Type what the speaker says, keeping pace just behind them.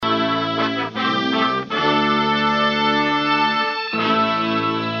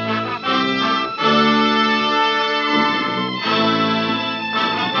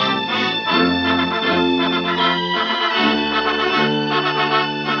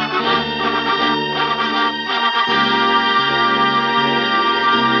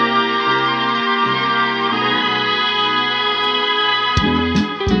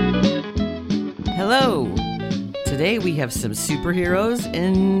we have some superheroes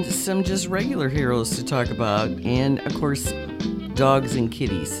and some just regular heroes to talk about. And, of course, dogs and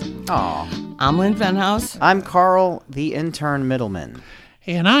kitties. Aw. I'm Lynn Venhouse. I'm Carl, the intern middleman.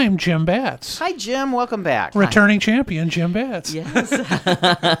 And I'm Jim Batts. Hi, Jim. Welcome back. Returning champion, Jim Batts. Yes.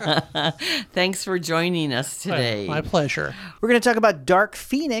 Thanks for joining us today. My pleasure. We're going to talk about Dark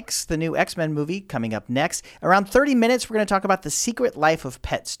Phoenix, the new X-Men movie coming up next. Around 30 minutes, we're going to talk about The Secret Life of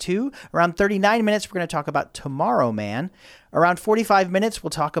Pets 2. Around 39 minutes, we're going to talk about Tomorrow Man. Around 45 minutes, we'll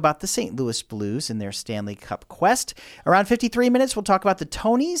talk about the St. Louis Blues and their Stanley Cup quest. Around 53 minutes, we'll talk about the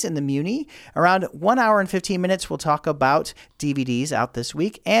Tonys and the Muni. Around 1 hour and 15 minutes, we'll talk about DVDs out this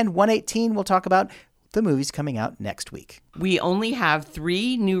week. And 1:18, we'll talk about the movies coming out next week. We only have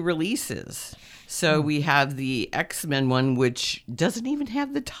 3 new releases. So we have the X-Men one, which doesn't even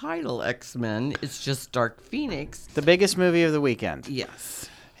have the title X-Men. It's just Dark Phoenix. The biggest movie of the weekend. Yes.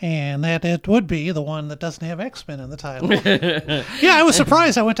 And that it would be the one that doesn't have X-Men in the title. Yeah, I was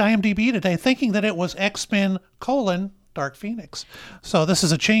surprised. I went to IMDb today thinking that it was X-Men : Dark Phoenix. So this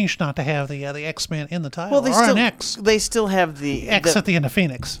is a change not to have the X-Men in the title. Well, they still have the X at the end of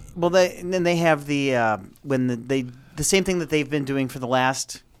Phoenix. Well, they have the the same thing that they've been doing for the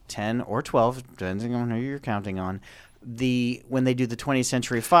last 10 or 12, depending on who you're counting on. When they do the 20th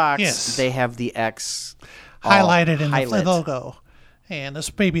Century Fox, yes, they have the X highlighted in the logo. And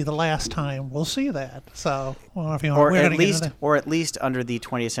this may be the last time we'll see that. So, well, if you want, or at least under the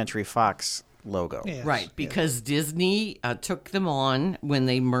 20th Century Fox logo. Yes, right, because Disney took them on when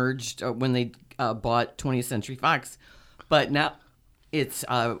they merged, when they bought 20th Century Fox. But now it's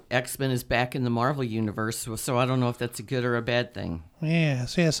X-Men is back in the Marvel Universe, so I don't know if that's a good or a bad thing.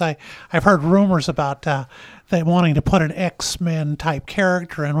 Yes. I've heard rumors about they wanting to put an X-Men type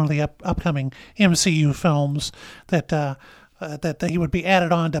character in one of the upcoming MCU films that he would be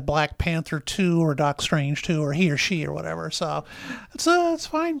added on to Black Panther 2 or Doc Strange 2 or he or she or whatever. So it's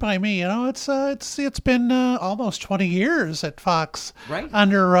fine by me. You know, it's been almost 20 years at Fox, right,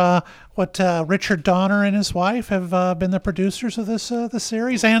 under Richard Donner and his wife have been the producers of the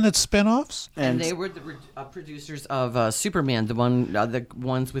series and its spinoffs. And they were the producers of Superman, the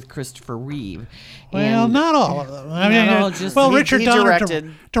ones with Christopher Reeve. Well, not all of them. I mean, Richard Donner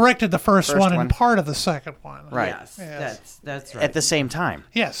directed the first one and part of the second one. Right. Yes. That's right. At the same time.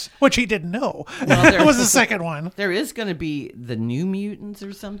 Yes, which he didn't know. It was the second one. There is going to be the New Mutants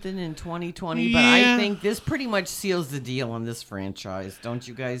or something in 2020, but I think this pretty much seals the deal on this franchise. Don't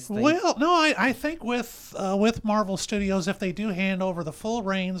you guys think? Well, no, I think with Marvel Studios, if they do hand over the full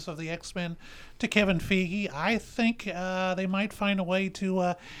reins of the X-Men to Kevin Feige, I think they might find a way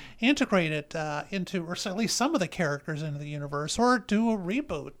to integrate it into, or at least some of the characters into the universe, or do a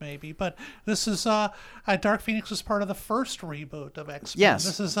reboot maybe. But this is Dark Phoenix was part of the first reboot of X-Men. Yes,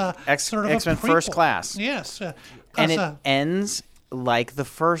 this is sort of X-Men First Class. Yes, and it ends like the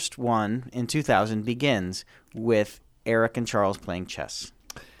first one in 2000 begins with Eric and Charles playing chess.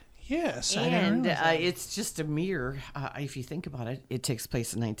 Yes, and it's just a mere, if you think about it, it takes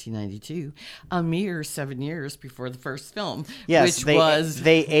place in 1992, a mere 7 years before the first film. Yes, which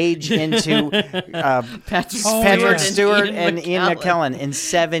they age into Patrick Stewart and Ian McKellen in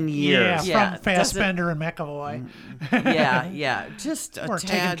 7 years. Yeah, from Fassbender and McAvoy. Yeah, just a or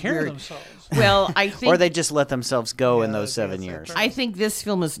tad taking care weird. of themselves. Well, I think, or they just let themselves go in those 7 years. I think this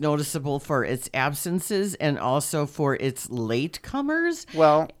film is noticeable for its absences and also for its latecomers.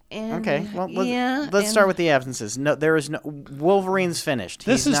 Well. Okay, well, let's start with the absences. No, there is no Wolverine's finished.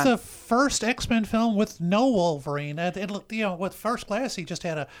 This is the first X-Men film with no Wolverine. With First Class, he just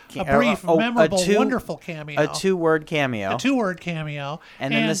had a brief, memorable, wonderful cameo. A two-word cameo.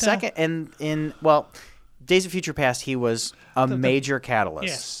 And then the second, Days of Future Past, he was a major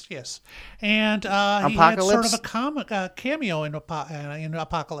catalyst. Yes. And he had sort of a comic cameo in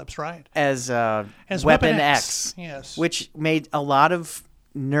Apocalypse, right? As Weapon X. Yes. Which made a lot of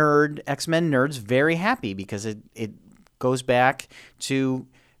X-Men nerds very happy because it goes back to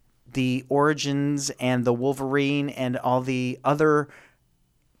the origins and the Wolverine and all the other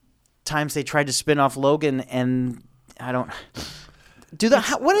times they tried to spin off Logan, and I don't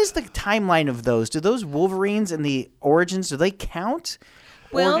what is the timeline of those? Do those Wolverines and the origins, do they count?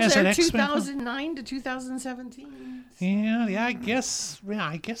 Well, they're 2009 to 2017. Yeah, I guess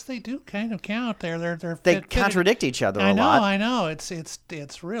they do kind of count. They contradict each other a lot. I know. It's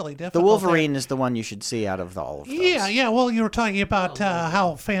really difficult. The Wolverine is the one you should see out of all of those. Yeah. Well, you were talking about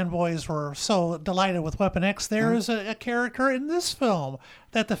how fanboys were so delighted with Weapon X. There is a character in this film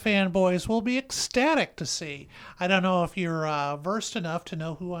that the fanboys will be ecstatic to see. I don't know if you're versed enough to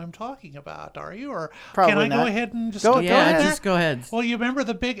know who I'm talking about, are you? Or Probably can I not. go ahead and just Go go Yeah, ahead. just go ahead. Well, you remember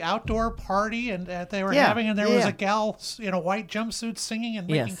the big outdoor party and that they were Yeah, having, and there was yeah. a gal in a white jumpsuit singing and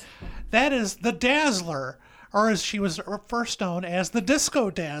making. Yes. That is the Dazzler, or as she was first known as the Disco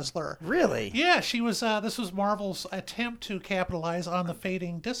Dazzler. Really? Yeah, she was. This was Marvel's attempt to capitalize on the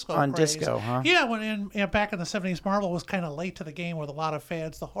fading disco. On craze. disco, huh? Yeah, back in the '70s, Marvel was kind of late to the game with a lot of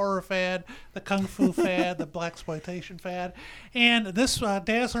fads: the horror fad, the kung fu fad, the blaxploitation fad, and this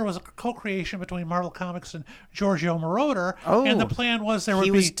Dazzler was a co-creation between Marvel Comics and Giorgio Moroder. Oh. And the plan was there would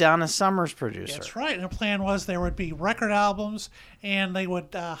He be. was Donna Summer's producer. That's right. And the plan was there would be record albums, and they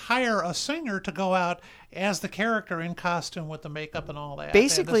would hire a singer to go out as the character in costume with the makeup and all that.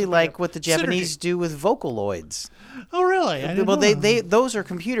 Basically, And this would be like a what the synergy. Japanese do with Vocaloids. Oh, really? I didn't Well, know. they those are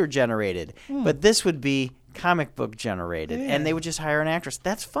computer generated, Hmm. but this would be comic book generated, and they would just hire an actress.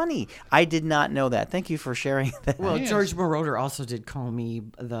 That's funny. I did not know that. Thank you for sharing that. Well, Yes. George Moroder also did "Call Me"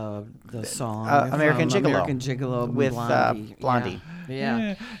 the song American from Gigolo. American Gigolo With, Blondie. Blondie.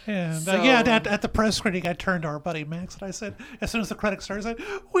 Yeah. And So- at the press critic, I turned to our buddy Max and I said, as soon as the credits started, I said,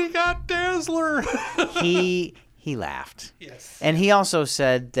 "We got Dazzler." He laughed. Yes. And he also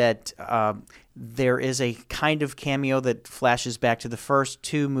said that there is a kind of cameo that flashes back to the first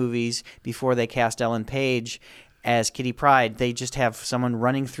two movies before they cast Ellen Page as Kitty Pryde. They just have someone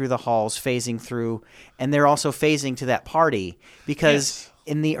running through the halls, phasing through, and they're also phasing to that party because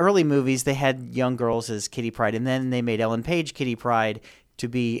in the early movies they had young girls as Kitty Pryde, and then they made Ellen Page Kitty Pryde to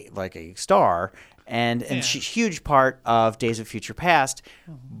be like a star, and she's a huge part of Days of Future Past,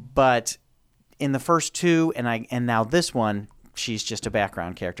 but in the first two and now this one, she's just a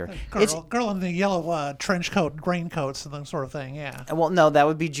background character. Girl in the yellow trench coat, raincoats, and that sort of thing. Yeah. Well, no, that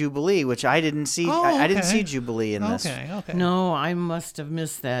would be Jubilee, which I didn't see. Oh, I didn't okay. see Jubilee in this. Okay. No, I must have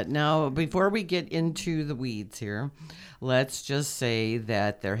missed that. Now, before we get into the weeds here, let's just say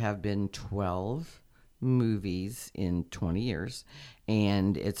that there have been 12 movies in 20 years,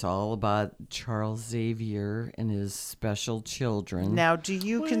 and it's all about Charles Xavier and his special children. Now, do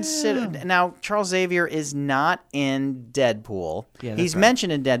you consider now Charles Xavier is not in Deadpool? Yeah, that's he's right.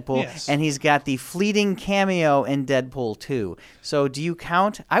 mentioned in Deadpool, Yes. and he's got the fleeting cameo in Deadpool 2. So, do you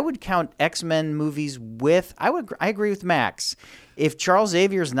count? I would count X-Men movies with. I agree with Max. If Charles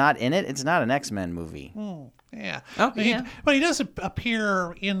Xavier's not in it, it's not an X-Men movie. Yeah. Oh, yeah. But he does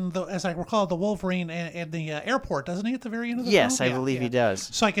appear in the, as I recall, the Wolverine in the airport, doesn't he, at the very end of the Yes, film? I believe he does.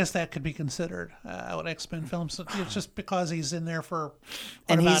 So I guess that could be considered an X-Men film. So it's just because he's in there for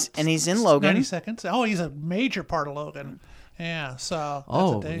And he's in Logan. 90 seconds. Oh, he's a major part of Logan. Yeah. So.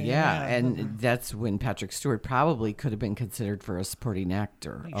 Oh, that's a day, yeah. And that's when Patrick Stewart probably could have been considered for a supporting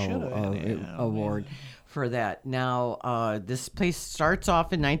actor award for that. Now, this place starts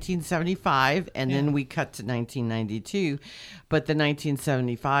off in 1975, and then we cut to 1992. But the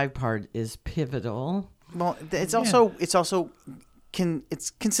 1975 part is pivotal. Well, it's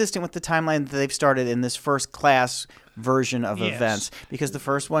consistent with the timeline that they've started in this first class version of Yes. events, because the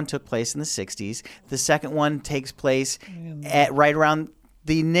first one took place in the 60s. The second one takes place at right around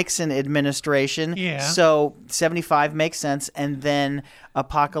the Nixon administration. Yeah. So 75 makes sense, and then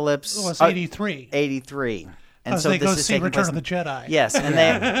Apocalypse It was 83. 83. And Because so they this go is see taking Return place of the Jedi. Yes,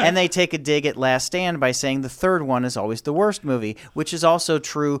 and they take a dig at Last Stand by saying the third one is always the worst movie, which is also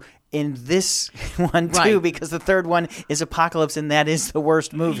true in this one too, Right. because the third one is Apocalypse, and that is the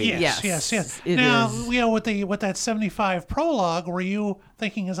worst movie. Yes. It Now, is. with that 75 prologue, were you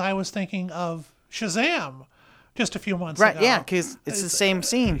thinking as I was thinking of Shazam just a few months Right? ago? Yeah, because it's the same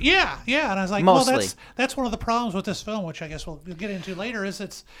scene. Yeah, and I was like, Mostly. well, that's one of the problems with this film, which I guess we'll get into later. Is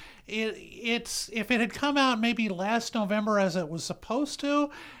it's if it had come out maybe last November as it was supposed to,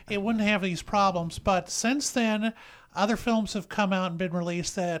 it wouldn't have these problems. But since then, other films have come out and been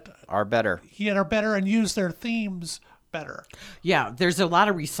released that Are better. yet are better and use their themes better. Yeah, there's a lot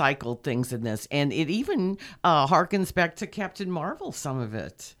of recycled things in this, and it even harkens back to Captain Marvel. Some of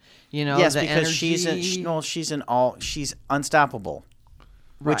it, Yes, the because energy. she's unstoppable.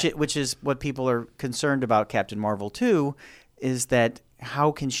 Right. Which is what people are concerned about Captain Marvel too, is that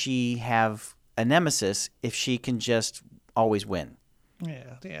how can she have a nemesis if she can just always win?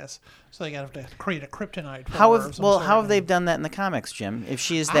 Yes. So they got to create a kryptonite. For How her have of some sort. how have they done that in the comics, Jim? If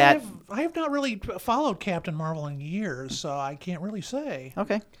she is that I have not really followed Captain Marvel in years, so I can't really say.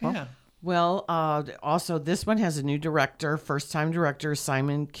 okay, well, Yeah. Well, also this one has a new director, first-time director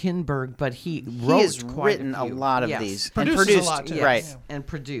Simon Kinberg, but he wrote has quite written a few. lot of Yes. these and Produces a produced, lot, too. right? Yeah. and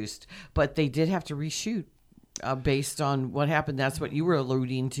produced, but they did have to reshoot based on what happened. That's what you were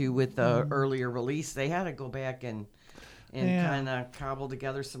alluding to with the earlier release. They had to go back and and Yeah. kind of cobble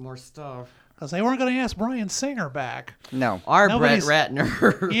together some more stuff. Because they weren't going to ask Bryan Singer back. No. Our Nobody's- Brett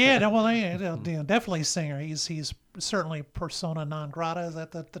Ratner. Yeah, no, well, definitely Singer. He's certainly persona non grata. Is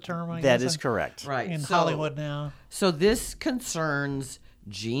that the term? I That guess, is correct. Right. in so, Hollywood now. So this concerns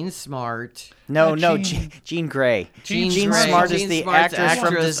Jean Smart. No, Jean- Jean Grey. Jean Jean Grey. Smart is Jean the Smart's actress from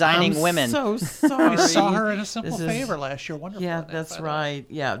actress. Designing I'm Women. So sorry. We saw her in A Simple This is- Favor last year. Wonderful. Yeah, in that, that's by the way. right.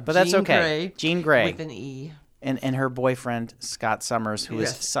 Yeah, But that's Jean okay. Grey Jean Grey. with an E. And her boyfriend, Scott Summers, who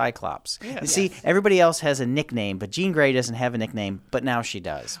is Yes. Cyclops. Yes. See, everybody else has a nickname, but Jean Grey doesn't have a nickname, but now she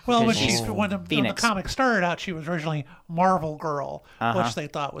does. Well, when because she's she's when the Phoenix. comic started out, she was originally Marvel Girl, which they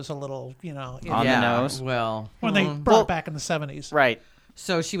thought was a little, On the nose. Well, when they brought it back in the 70s. Right.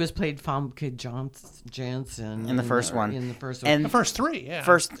 so she was played Famke Janssen In the first one. In the first one. And The first three, yeah.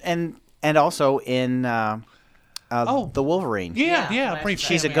 first and also in The Wolverine. yeah, brief.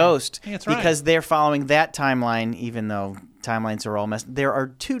 She's a cameo. ghost That's right. because they're following that timeline, even though timelines are all messed. There are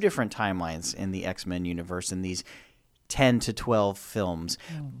two different timelines in the X-Men universe in these 10 to 12 films.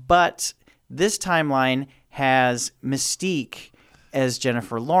 But this timeline has Mystique as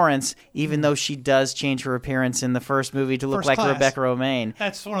Jennifer Lawrence, even though she does change her appearance in the first movie to look First like class. Rebecca Romaine.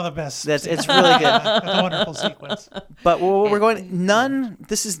 That's one of the best. It's really good. That's a wonderful sequence. But we're going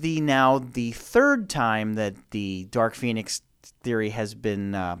this is the third time that the Dark Phoenix theory has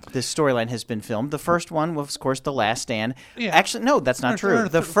been this storyline has been filmed. The first one was, of course, The Last Stand. Yeah. Actually, no, that's not true.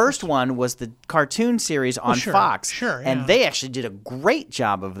 The first one was the cartoon series on sure, Fox. sure, And yeah. they actually did a great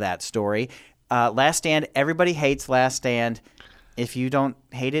job of that story. Last Stand, everybody hates Last Stand. If you don't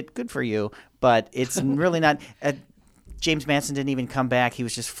hate it, good for you. But it's really not. James Manson didn't even come back. He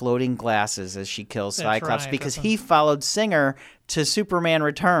was just floating glasses as she kills That's Cyclops right. because That's he followed Singer to Superman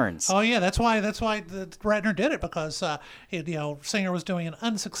Returns. Oh yeah, that's why the Ratner did it because Singer was doing an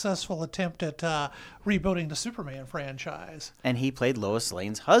unsuccessful attempt at rebooting the Superman franchise. And he played Lois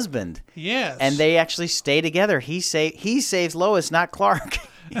Lane's husband. Yes, And they actually stay together. He saves Lois, not Clark.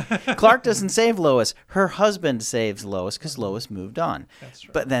 Clark doesn't save Lois. Her husband saves Lois because Lois moved on. That's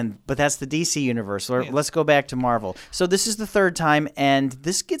right. But that's the DC universe. Let's go back to Marvel. So this is the third time, and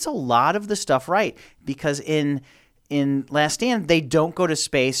this gets a lot of the stuff right because in Last Stand they don't go to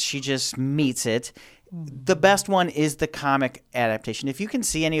space. She just meets it. The best one is the comic adaptation. If you can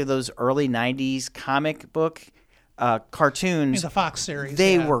see any of those early '90s comic book cartoons, in the Fox series,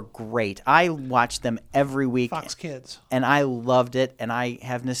 they yeah. were great. I watched them every week, Fox Kids. and I loved it, and I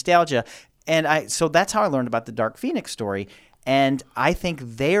have nostalgia. So that's how I learned about the Dark Phoenix story, and I think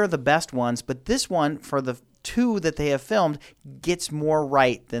they're the best ones, but this one, for the two that they have filmed, gets more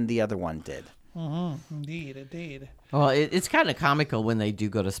right than the other one did. Indeed. Well, it's kind of comical when they do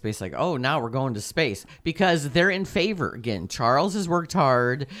go to space, like, oh, now we're going to space, because they're in favor. Again, Charles has worked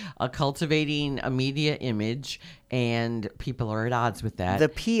hard cultivating a media image, and people are at odds with that. The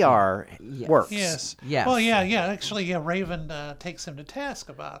PR works. Yes. Yes. Well, yeah. Actually, Raven takes him to task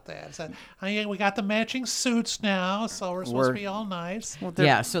about that. So, we got the matching suits now, so we're supposed to be all nice.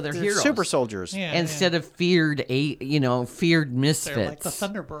 Well, So they're heroes. super soldiers. Yeah, Instead of feared misfits. they're like the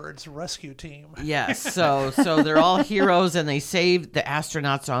Thunderbirds rescue team. Yes, so they're all heroes, and they saved the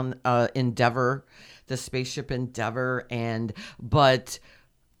astronauts on Endeavour, the spaceship Endeavour, but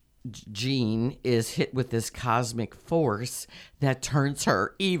Jean is hit with this cosmic force that turns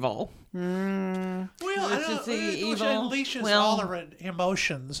her evil. Well, I Let's don't just say it evil. unleashes Well- all her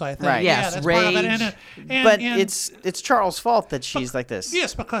emotions, I think. Right. Yeah, Yes, that's part of it. rage. But it's Charles' fault that she's like this.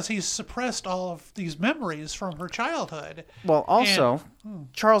 Yes, because he's suppressed all of these memories from her childhood. Well, also,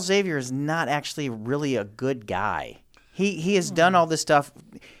 Charles Xavier is not actually really a good guy. He has done all this stuff.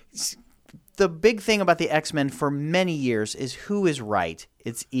 The big thing about the X-Men for many years is who is right.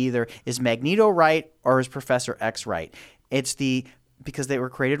 It's either is Magneto right or is Professor X right. Because they were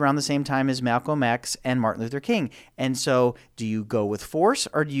created around the same time as Malcolm X and Martin Luther King. And so do you go with force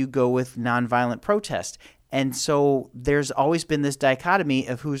or do you go with nonviolent protest? And so there's always been this dichotomy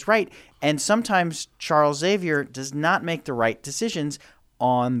of who's right. And sometimes Charles Xavier does not make the right decisions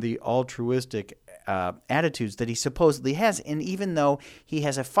on the altruistic attitudes that he supposedly has. And even though he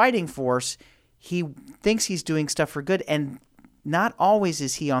has a fighting force, he thinks he's doing stuff for good. And not always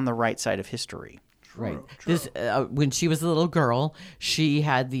is he on the right side of history. Right. This when she was a little girl, she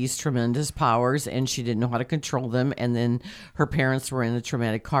had these tremendous powers, and she didn't know how to control them. And then her parents were in a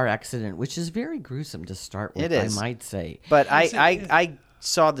traumatic car accident, which is very gruesome to start with. It is. I might say. But I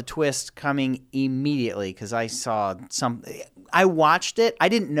saw the twist coming immediately because I saw I watched it. I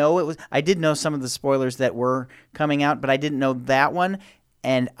didn't know it was. I did know some of the spoilers that were coming out, but I didn't know that one,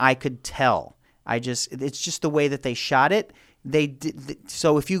 and I could tell. It's just the way that they shot it. they did.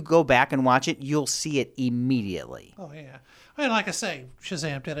 So if you go back and watch it, you'll see it immediately. Oh yeah. I mean, like I say,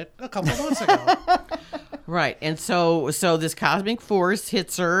 Shazam did it a couple of months ago. Right. And so this cosmic force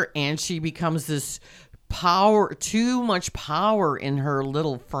hits her and she becomes this too much power in her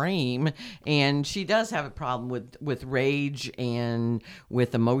little frame, and she does have a problem with rage and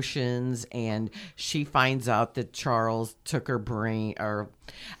with emotions, and she finds out that Charles took her brain or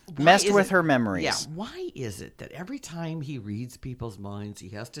Messed with her memories. Yeah, why is it that every time he reads people's minds, he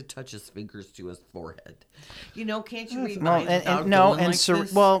has to touch his fingers to his forehead? Can't you read minds without going like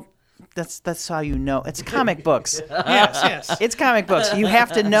this? Well, that's how you know. It's comic books. Yes. It's comic books. You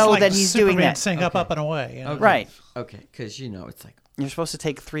have to know Like that he's Superman doing that. Saying up and away. You know? Right. Okay, because it's like, You're supposed to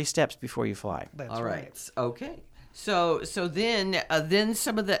take 3 steps before you fly. That's all right. Okay. So then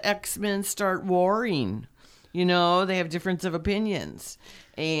some of the X-Men start warring. They have difference of opinions.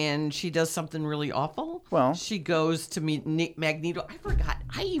 And she does something really awful. Well, she goes to meet Magneto.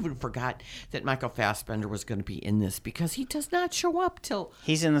 I even forgot that Michael Fassbender was going to be in this because he does not show up till...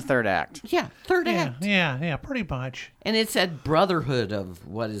 He's in the 3rd act. Yeah, third act. Yeah, pretty much. And it said Brotherhood of...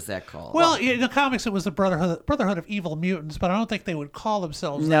 What is that called? Well, in the comics, it was the Brotherhood of Evil Mutants, but I don't think they would call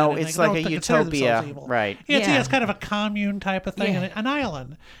themselves No, that, and it's they like don't a consider utopia, themselves evil. right. It's kind of a commune type of thing, Yeah. and an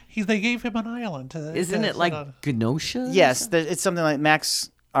island. They gave him an island. Isn't it like Genosha? Yes, it's something like Max,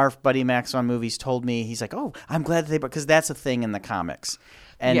 our buddy Max on Movies told me. He's like, oh, I'm glad that they... Because that's a thing in the comics.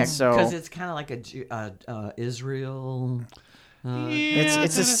 And because it's kind of like a Israel...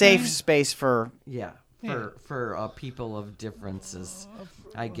 it's a safe space for... Yeah. For people of differences,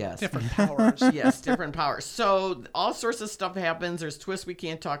 I guess. different powers. Yes, different powers. So all sorts of stuff happens. There's twists we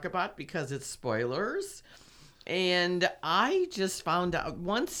can't talk about because it's spoilers. And I just found out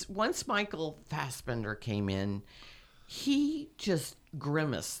once Michael Fassbender came in, he just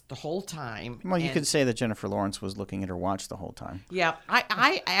grimaced the whole time. Well, you could say that Jennifer Lawrence was looking at her watch the whole time. Yeah,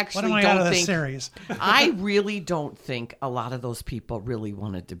 I actually What am I don't out of this think... series? I really don't think a lot of those people really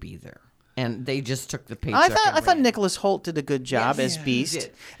wanted to be there. And they just took the paycheck. I thought Nicholas Hoult did a good job as he Beast,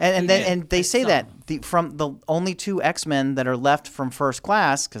 did. and He did. and they say Some. that from the only 2 X-Men that are left from First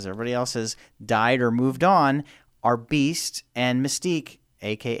Class, because everybody else has died or moved on, are Beast and Mystique,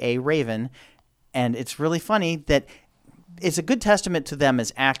 aka Raven, and it's really funny that it's a good testament to them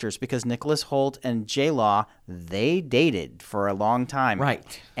as actors because Nicholas Hoult and J-Law, they dated for a long time,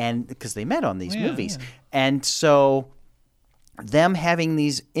 Right? And because they met on these movies, and so. Them having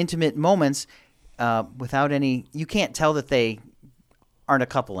these intimate moments without any... You can't tell that they aren't a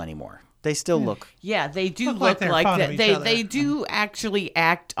couple anymore. They still look... Yeah, they do Look like look they're like fond of that. each other. They do actually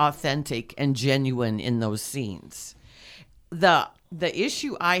act authentic and genuine in those scenes. The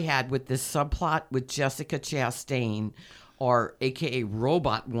issue I had with this subplot with Jessica Chastain, or AKA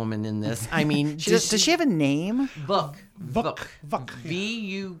Robot Woman in this, I mean... Does she have a name? Vuk. Vuk, yeah.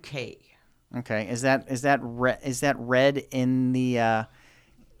 V-U-K. Okay. Is that red in the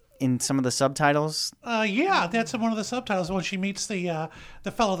in some of the subtitles? Yeah, that's one of the subtitles when she meets the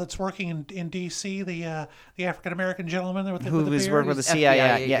fellow that's working in D.C., the African American gentleman with the Who is beard. working with the CIA?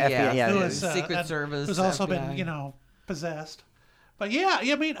 FBI, FBI. yeah. Who Yeah. is, Secret Service, who's also FBI. been possessed. But yeah,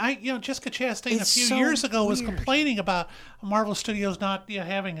 I mean, Jessica Chastain It's a few so years ago was weird. complaining about Marvel Studios not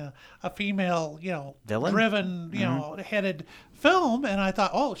having a female Villain? driven headed film, and I thought,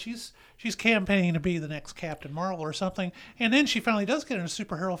 oh, she's campaigning to be the next Captain Marvel or something, and then she finally does get in a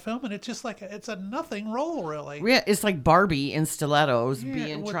superhero film, and it's just like it's a nothing role really, Yeah, it's like Barbie in stilettos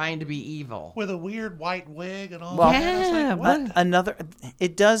Yeah, trying to be evil. with a weird white wig and all Well, that. It's Yeah, like, what?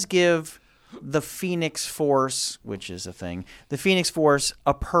 It does give the Phoenix Force, which is a thing, the Phoenix Force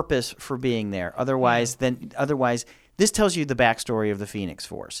a purpose for being there. Otherwise, this tells you the backstory of the Phoenix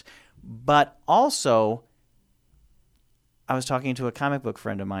Force. But also, I was talking to a comic book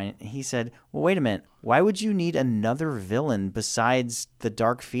friend of mine, and he said, well, wait a minute. Why would you need another villain besides the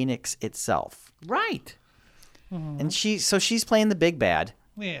Dark Phoenix itself? Right. And she's playing the big bad.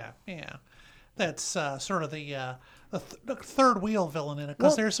 Yeah. That's sort of the third wheel villain in it,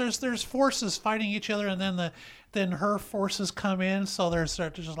 because there's forces fighting each other, and then her forces come in, so there's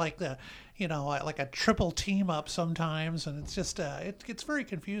just like like a triple team up sometimes, and it's just it gets very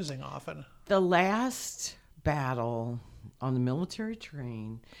confusing often. The last battle on the military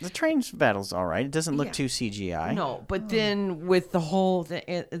train. The train battle's all right. It doesn't look Yeah. too CGI. No, but then with the whole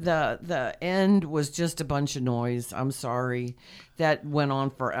the end was just a bunch of noise. I'm sorry, that went on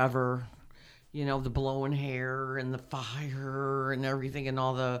forever. The blowing hair and the fire and everything and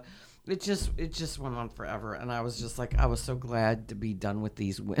all the. It just went on forever, and I was just like, I was so glad to be done with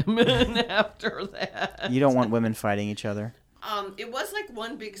these women after that. You don't want women fighting each other. It was like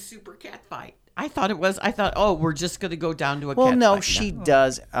one big super cat fight. I thought it was. I thought, oh, we're just going to go down to a Well, cat no, fight. she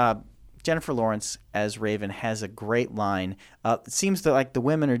does. Jennifer Lawrence as Raven has a great line. It seems that like the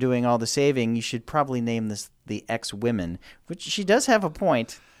women are doing all the saving. You should probably name this the X-Women, which she does have a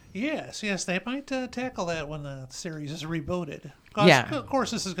point. Yes, they might tackle that when the series is rebooted. Yeah. Of course,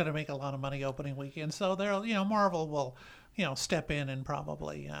 this is going to make a lot of money opening weekend, so they'll, Marvel will, step in and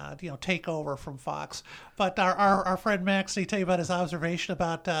probably, take over from Fox. But our friend Max, did he tell you about his observation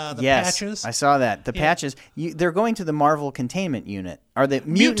about the patches? I saw that. The patches, they're going to the Marvel Containment Unit, or the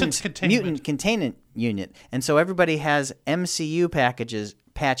Mutant Containment Unit, and so everybody has MCU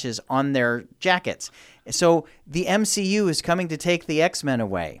patches on their jackets. So the MCU is coming to take the X-Men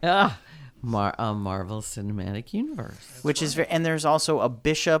away. Marvel Cinematic Universe. Which is and there's also a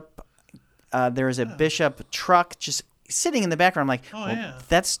Bishop. There is a Bishop truck just sitting in the background. I'm like,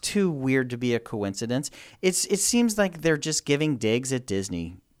 that's too weird to be a coincidence. It seems like they're just giving digs at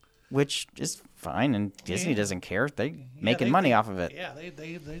Disney, which is fine, and Disney doesn't care. They're making money off of it. Yeah,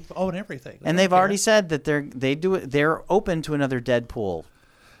 they own everything. And they've already said that they're open to another Deadpool.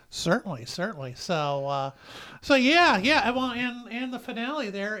 Certainly. So yeah. Well, and the finale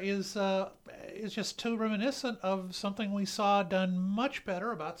there is just too reminiscent of something we saw done much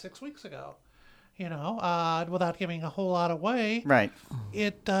better about 6 weeks ago. Without giving a whole lot away. Right.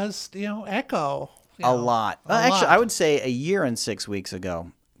 It does, echo a lot. Actually, I would say a year and 6 weeks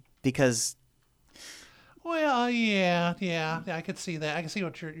ago, because. Well, yeah, I could see that. I can see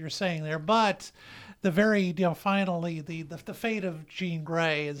what you're saying there, but. The very, finally, the fate of Jean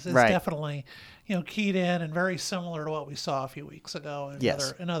Grey is right. definitely, keyed in and very similar to what we saw a few weeks ago in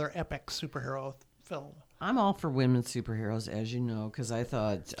another epic superhero film. I'm all for women superheroes, as you know, because I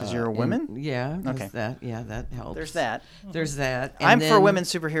thought... Because you're a woman? Yeah. Okay. That helps. There's that. And I'm for women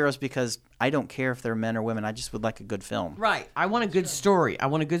superheroes because I don't care if they're men or women. I just would like a good film. Right. I want a good story.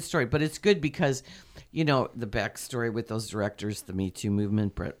 But it's good because... the backstory with those directors, the Me Too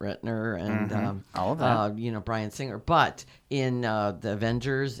movement, Brett Ratner, and all of that. Bryan Singer. But in the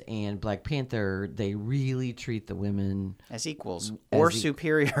Avengers and Black Panther, they really treat the women as equals or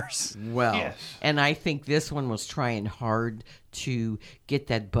superiors. Well, yes. And I think this one was trying hard to get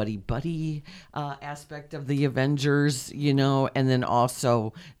that buddy aspect of the Avengers, and then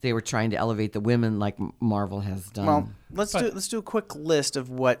also they were trying to elevate the women like Marvel has done. Well, let's do a quick list of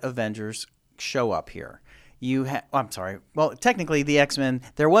what Avengers show up here. I'm sorry. Well, technically, the X-Men.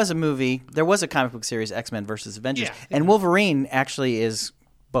 There was a comic book series, X-Men versus Avengers, and Wolverine actually is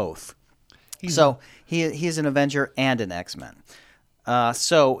both. So he is an Avenger and an X-Men.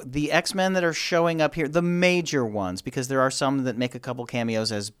 So the X-Men that are showing up here, the major ones, because there are some that make a couple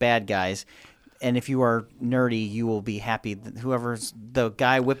cameos as bad guys. And if you are nerdy, you will be happy. Whoever's the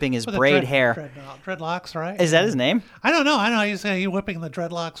guy whipping his hair. Dreadlocks, right? Is that his name? I don't know. He's whipping the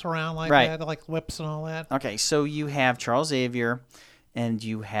dreadlocks around like that, like whips and all that. Okay, so you have Charles Xavier, and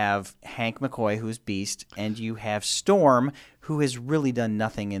you have Hank McCoy, who's Beast, and you have Storm, who has really done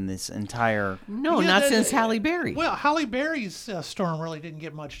nothing in this entire... No, not since Halle Berry. Well, Halle Berry's Storm really didn't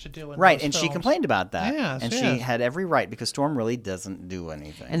get much to do in right, those and films. she complained about that. Yes, and she had every right, because Storm really doesn't do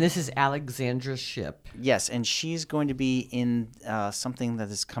anything. And this is Alexandra Shipp. Yes, and she's going to be in something that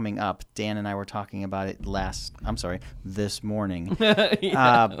is coming up. Dan and I were talking about it this morning.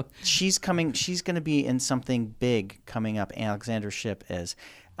 She's going to be in something big coming up, Alexandra Shipp is.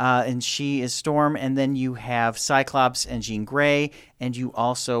 And she is Storm, and then you have Cyclops and Jean Grey, and you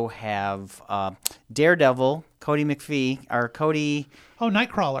also have Daredevil, Cody McPhee, or Cody... Oh,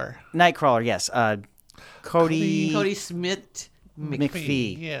 Nightcrawler. Nightcrawler, yes. Cody Smith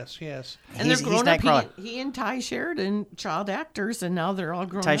McPhee. Yes. And they're grown up. He and Ty Sheridan, child actors, and now they're all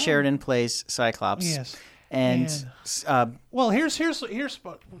grown up. Ty Sheridan plays Cyclops. Yes. And well, here's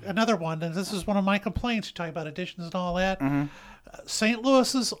another one, and this is one of my complaints. You talk about additions and all that. Mm-hmm. St.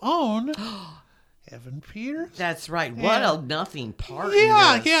 Louis's own Evan Peters. That's right. What a nothing part.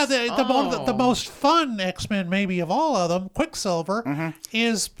 The most fun X-Men maybe of all of them, Quicksilver,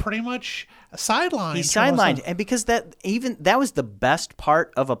 is pretty much sidelined. He's sidelined, and because that was the best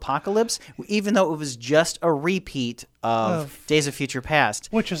part of Apocalypse, even though it was just a repeat of Days of Future Past,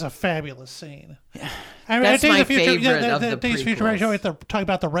 which is a fabulous scene. That's my favorite of the Days of Future Past. They're talking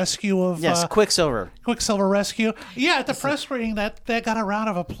about the rescue of Quicksilver rescue. Yeah, at the press reading, that got a round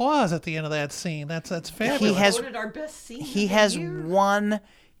of applause at the end of that scene. That's fabulous. He has voted our best scene. He has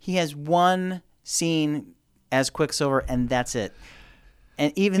one scene as Quicksilver, and that's it.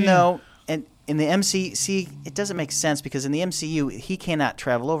 And even though. And in the MCU, it doesn't make sense because in the MCU, he cannot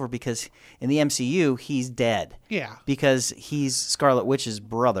travel over because in the MCU, he's dead. Yeah. Because he's Scarlet Witch's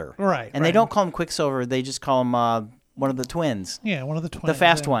brother. Right. And they don't call him Quicksilver. They just call him one of the twins. Yeah, one of the twins. The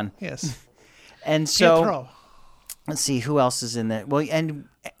fast one. Yes. And so Pietro. let's see who else is in that. Well, and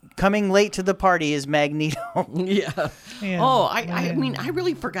coming late to the party is Magneto. Yeah. Yeah. Oh, I mean, I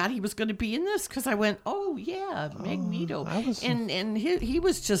really forgot he was going to be in this because I went, oh yeah, Magneto, and he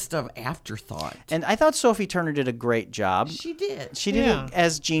was just an afterthought. And I thought Sophie Turner did a great job. She did. She did it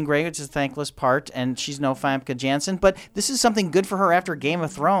as Jean Grey, which is a thankless part, and she's no Famke Janssen. But this is something good for her after Game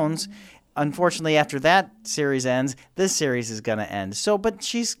of Thrones. Unfortunately, after that series ends, this series is going to end. So, but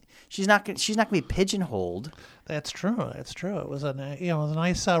she's not going to be pigeonholed. That's true. That's true. It was a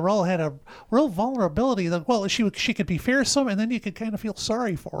nice role. Had a real vulnerability. That she could be fearsome, and then you could kind of feel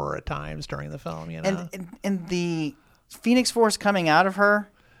sorry for her at times during the film. And the Phoenix Force coming out of her,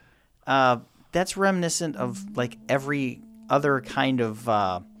 that's reminiscent of like every other kind of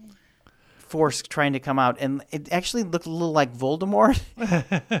force trying to come out, and it actually looked a little like Voldemort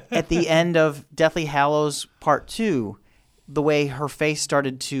at the end of Deathly Hallows Part 2. The way her face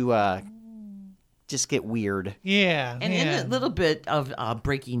started to just get weird. Yeah. And in a little bit of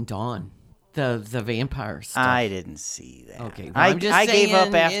Breaking Dawn, the vampire stuff. I didn't see that. Okay, well, I I'm just gave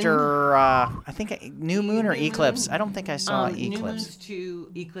up saying after I think New Moon or Eclipse. I don't think I saw New Eclipse. Moon's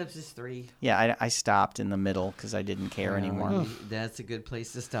 2, Eclipse is 3. Yeah, I stopped in the middle because I didn't care anymore. That's a good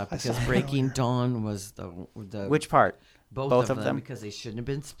place to stop because Breaking Dawn was the Which part? both of them because they shouldn't have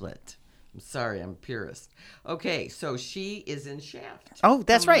been split. I'm sorry, I'm a purist. Okay, so she is in Shaft. Oh,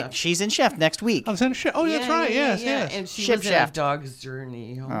 that's Coming right. up. She's in Chef next week. I was in shit. Oh, that's right. Yes. And she Ship was Shaft. in A Dog's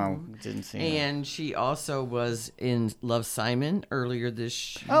Journey Oh, Home. didn't see that. And she also was in Love, Simon earlier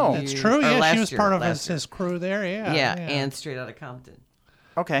this year. Oh. That's true. or Yeah, last she was year, part of last year. his crew there. Yeah. Yeah, and Straight Outta Compton.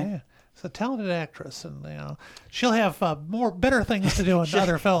 Okay. Yeah. She's a talented actress, and she'll have better things to do in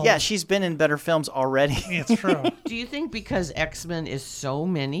other films. Yeah, she's been in better films already. It's true. Do you think because X-Men is so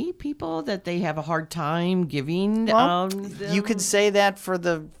many people that they have a hard time giving Well, them? you could say that for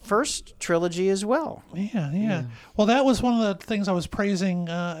the first trilogy as well. Yeah. Well, that was one of the things I was praising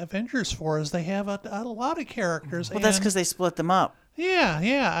Avengers for, is they have a lot of characters. Well, that's because they split them up. Yeah,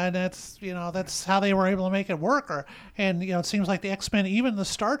 and that's how they were able to make it work. It seems like the X-Men, even the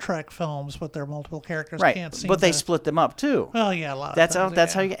Star Trek films with their multiple characters, Right. can't seem But they to. split them up too. Well, yeah, a lot. That's of how. times,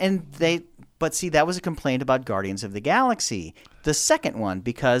 That's yeah. how you. And they. But see, that was a complaint about Guardians of the Galaxy, the second one,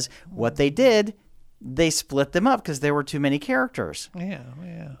 because what they did, they split them up because there were too many characters. Yeah.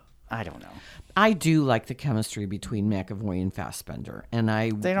 I don't know. I do like the chemistry between McAvoy and Fassbender, and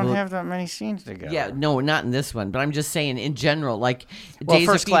They don't have that many scenes together. Yeah, no, not in this one. But I'm just saying, in general, like Well, Days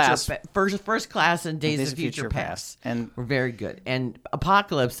First of Future, Class. First Class, and Days of Future Past, And were very good. And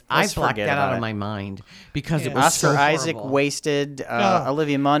Apocalypse, I Let's blocked forget that out about of it. my mind because it Yeah. was Oscar so Isaac horrible. wasted. Oh.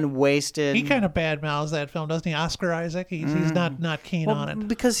 Olivia Munn wasted. He kind of badmouths that film, doesn't he? Oscar Isaac. He's not keen on it.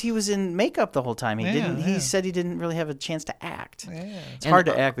 because he was in makeup the whole time. He Yeah, didn't. yeah. He said he didn't really have a chance to act. Yeah. It's hard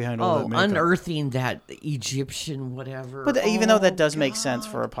to act behind all that makeup. unearthing that Egyptian whatever. But even though that does Oh, make sense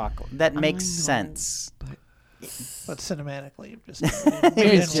for Apocalypse, that makes sense. But cinematically, it just it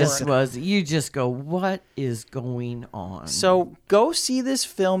didn't just work. was. You just go, what is going on? So go see this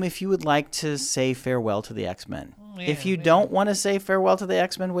film if you would like to say farewell to the X-Men. If you don't want to say farewell to the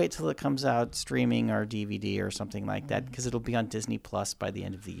X-Men, wait till it comes out streaming or DVD or something like that, because it'll be on Disney Plus by the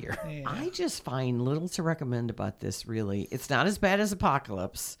end of the year. I just find little to recommend about this, really. It's not as bad as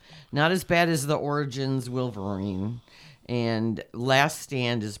Apocalypse, not as bad as the Origins Wolverine, and Last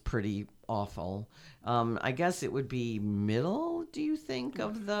Stand is pretty awful. I guess it would be middle, do you think,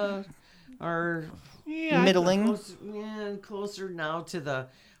 of the... or Middling. closer now to the...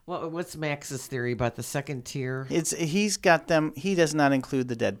 What's Max's theory about the second tier? He's got them. He does not include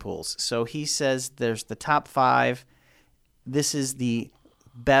the Deadpools. So he says there's the top 5. This is the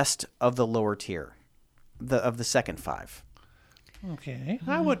best of the lower tier, of the second 5. Okay,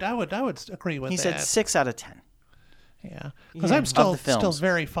 I would agree with He that. said 6 out of 10. Yeah, because I'm still Of the films.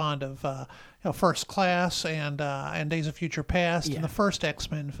 very fond of First Class and Days of Future Past and the first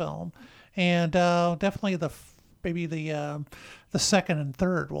X-Men film, and definitely maybe the second and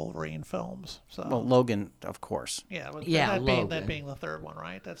third Wolverine films. So Well, Logan, of course. that being the third one,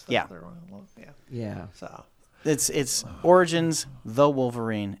 right? That's the third one. Yeah. So It's Origins, The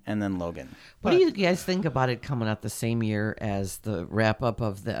Wolverine, and then Logan. What do you guys think about it coming out the same year as the wrap-up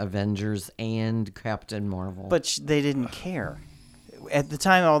of the Avengers and Captain Marvel? But they didn't care. At the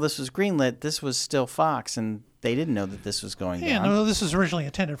time all this was greenlit, this was still Fox, and they didn't know that this was going yeah, down. no, this was originally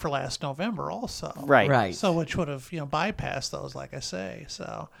intended for last November, also. Right. So which would have bypassed those, like I say.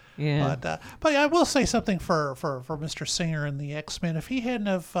 So Yeah. but I will say something for Mr. Singer and the X-Men. If he hadn't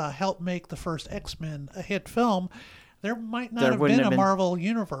have helped make the first X-Men a hit film, there might not There have wouldn't been have a been- Marvel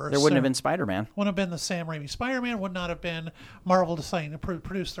universe. There wouldn't have been Spider-Man. Wouldn't have been the Sam Raimi Spider-Man. Would not have been Marvel deciding to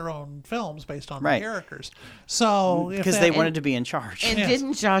produce their own films based on the Right. characters. So Because they wanted to be in charge. And Yes.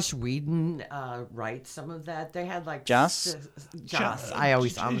 didn't Josh Whedon write some of that? They had like Joss? Joss.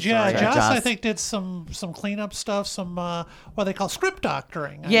 I'm sorry. Joss, I think, did some cleanup stuff, some what they call script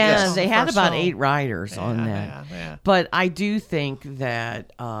doctoring. I Yeah, guess, on they the had first about film. 8 writers on that. yeah. But I do think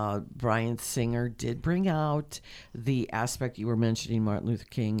that Bryan Singer did bring out the aspect you were mentioning, Martin Luther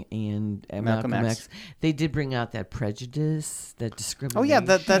King and Malcolm X. They did bring out that prejudice, that discrimination. Oh yeah,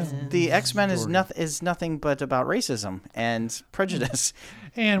 that the X-Men is nothing but about racism and prejudice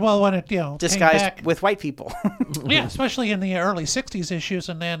And well, when it came disguised back, with white people. yeah, especially in the early '60s issues,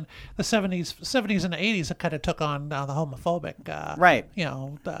 and then the '70s and the '80s, it kind of took on the homophobic, Right.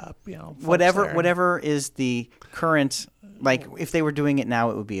 folks whatever there. whatever is the current, like if they were doing it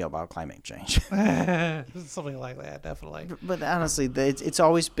now, it would be about climate change. Something like that, definitely. But honestly, it's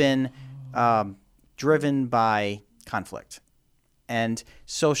always been driven by conflict and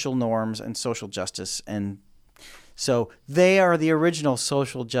social norms and social justice, and so they are the original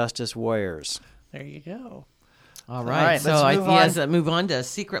social justice warriors. There you go. All right, right. So let's move on to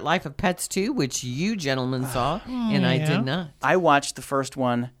Secret Life of Pets 2, which you gentlemen saw, and I yeah. did not. I watched the first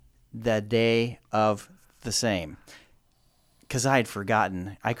one the day of the same because I had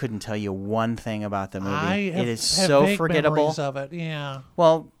forgotten. I couldn't tell you one thing about the movie. It is so forgettable. Of it, yeah.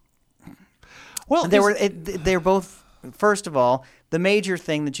 Well, Well, they're both. First of all, the major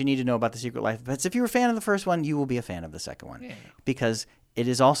thing that you need to know about The Secret Life of Pets, if you're a fan of the first one, you will be a fan of the second one because it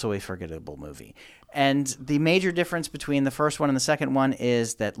is also a forgettable movie. And the major difference between the first one and the second one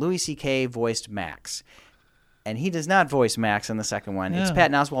is that Louis C.K. voiced Max. And he does not voice Max in the second one. It's Yeah.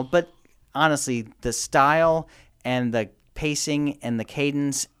 Patton Oswalt. But honestly, the style and the pacing and the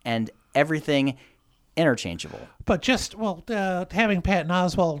cadence and everything interchangeable. But just having Patton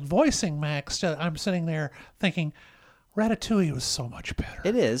Oswalt voicing Max, I'm sitting there thinking, Ratatouille was so much better.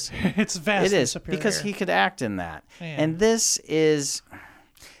 It is. It's vastly It is superior. because he could act in that. Yeah. And this is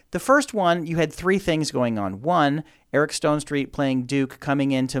the first one. You had 3 things going on. One, Eric Stonestreet playing Duke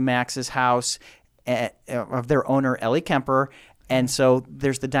coming into Max's house of their owner Ellie Kemper, and so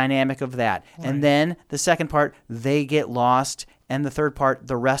there's the dynamic of that. Right. And then the second part, they get lost, and the third part,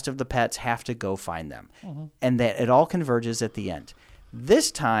 the rest of the pets have to go find them, and that it all converges at the end. This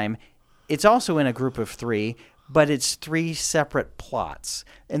time, it's also in a group of 3. But it's 3 separate plots.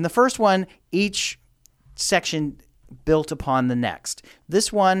 In the first one, each section built upon the next.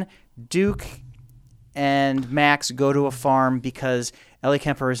 This one, Duke and Max go to a farm because Ellie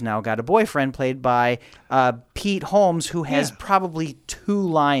Kemper has now got a boyfriend played by Pete Holmes, who has probably 2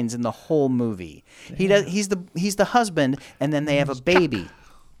 lines in the whole movie. He's the husband, and then they have a baby.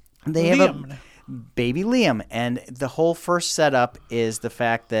 They have Liam. a baby Liam, and the whole first setup is the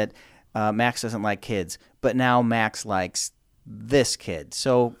fact that Max doesn't like kids, but now Max likes this kid.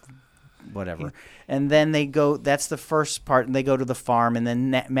 So whatever. And then they go, that's the first part, and they go to the farm, and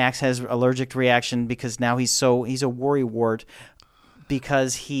then Max has allergic reaction because now he's a worrywart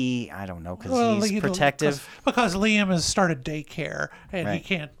because he's protective. Because Liam has started daycare, and he Right.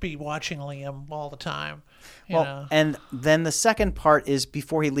 can't be watching Liam all the time. You know? And then the second part is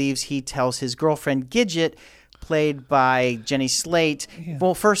before he leaves, he tells his girlfriend Gidget, played by Jenny Slate. Yeah.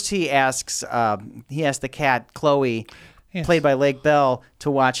 Well, first he asks the cat Chloe, Yes. played by Lake Bell, to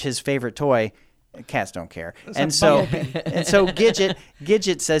watch his favorite toy. Cats don't care, and so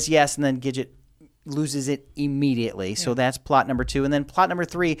Gidget says yes, and then Gidget loses it immediately. So that's plot number 2. And then plot number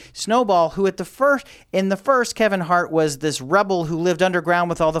 3, Snowball, who in the first Kevin Hart was this rebel who lived underground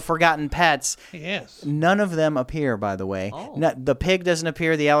with all the forgotten pets. Yes. None of them appear, by the way. The pig doesn't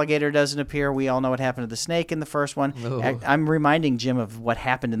appear. The alligator doesn't appear. We all know what happened to the snake in the first one. I'm reminding Jim of what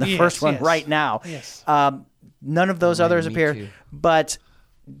happened in the first one right now. Yes. None of those others me appear. too. But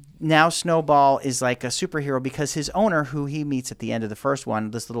now Snowball is like a superhero because his owner, who he meets at the end of the first one,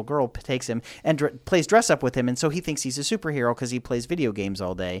 this little girl takes him and plays dress up with him, and so he thinks he's a superhero because he plays video games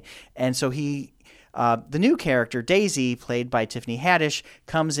all day. And so the new character, Daisy, played by Tiffany Haddish,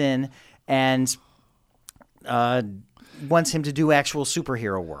 comes in and wants him to do actual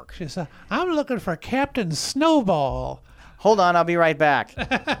superhero work. She said, I'm looking for Captain Snowball. Hold on, I'll be right back.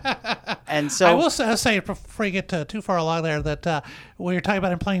 And so I will say, before you get too far along there, that when you're talking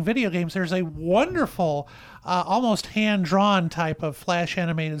about him playing video games, there's a wonderful, almost hand-drawn type of flash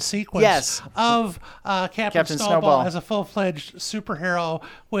animated sequence Yes. of Captain Snowball. Snowball as a full-fledged superhero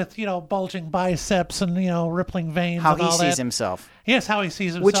with, bulging biceps and, rippling veins How and he all sees that. himself, Yes, how he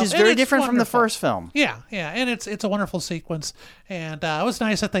sees himself. which is And very it's different from the wonderful. first film. Yeah, and it's a wonderful sequence, and it was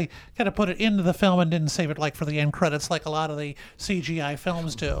nice that they kind of put it into the film and didn't save it like for the end credits, like a lot of the CGI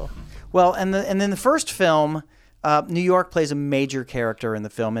films do. Well, and then the first film, New York plays a major character in the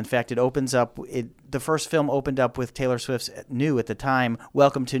film. In fact, the first film opened up with Taylor Swift's new at the time,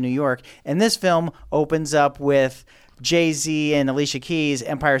 "Welcome to New York," and this film opens up with Jay-Z and Alicia Keys'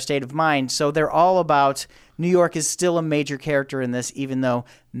 "Empire State of Mind." So they're all about New York is still a major character in this, even though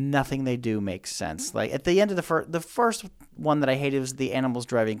nothing they do makes sense. Like at the end of the first one that I hated was the animals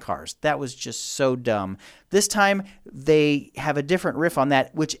driving cars. That was just so dumb. This time they have a different riff on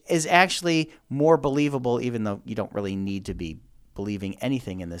that, which is actually more believable, even though you don't really need to be believing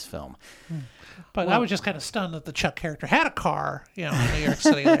anything in this film. But I was just kind of stunned that the Chuck character had a car, in New York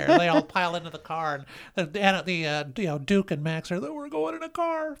City. There, they all pile into the car, and the Duke and Max are, we're going in a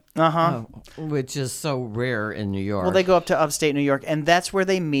car. Which is so rare in New York. Well, they go up to upstate New York, and that's where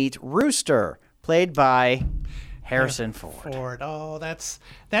they meet Rooster, played by Harrison Ford. Oh, that's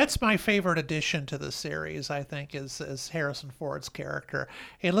my favorite addition to the series. I think is Harrison Ford's character.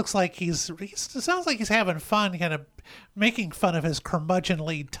 It looks like it sounds like he's having fun, kind of making fun of his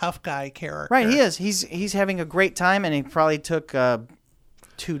curmudgeonly tough guy character. Right, he is. He's having a great time, and he probably took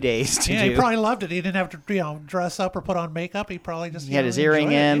 2 days to do. Yeah, he probably loved it. He didn't have to dress up or put on makeup. He probably just He had his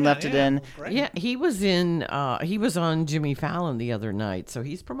earring in, enjoyed it. left it in. Great. Yeah, he was on Jimmy Fallon the other night, so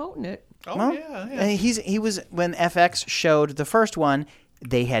he's promoting it. Oh, Well, yeah. and he was when FX showed the first one.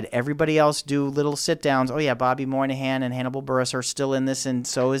 They had everybody else do little sit downs. Oh yeah, Bobby Moynihan and Hannibal Buress are still in this, and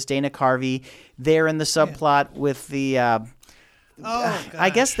so is Dana Carvey. They're in the subplot with the.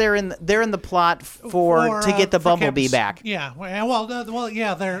 I guess they're in the plot to get the Bumblebee back. Yeah,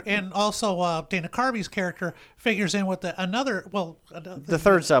 yeah. There and also Dana Carvey's character figures in with the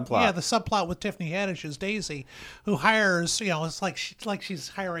third subplot. Yeah, the subplot with Tiffany Haddish's Daisy, who hires it's like she's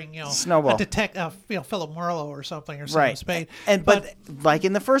hiring Snowball. a detective, Philip Marlowe or something or Simon Spade. But like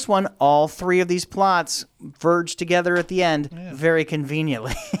in the first one, all three of these plots verge together at the end very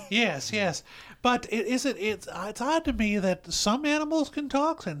conveniently. Yes. But it's odd to me that some animals can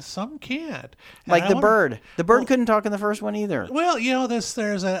talk and some can't. And Like I the wonder- bird. The bird couldn't talk in the first one either. Well,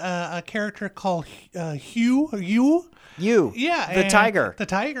 there's a character called Hugh. You. Yeah, The and tiger. The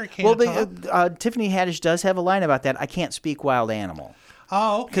tiger can't talk. Well, Tiffany Haddish does have a line about that. I can't speak wild animal.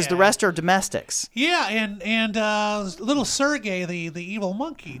 Oh, okay. Because the rest are domestics. Yeah, and little Sergey, the evil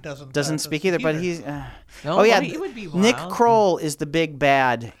monkey, doesn't Speak either, but he's... No, oh, yeah. he would be Nick wild. Kroll is the big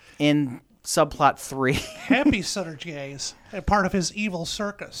bad in subplot 3. Happy Sergey's part of his evil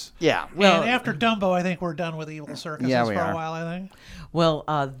circus. Yeah. Well, and after Dumbo, I think we're done with evil circuses Yeah, we for are. a while. I think. Well,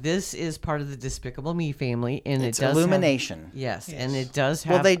 this is part of the Despicable Me family, and It's it does Illumination. Have, yes, and it does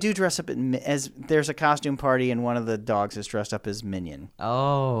have. Well, they do dress up as... There's a costume party, and one of the dogs is dressed up as Minion.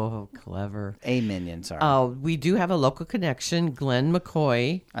 Oh, clever. A Minion, sorry. We do have a local connection, Glenn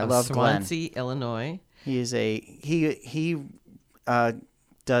McCoy I of love Glenn. Swansea, Illinois. He is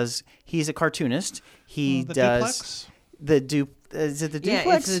he's a cartoonist. He The does duplex? Is it the Yeah,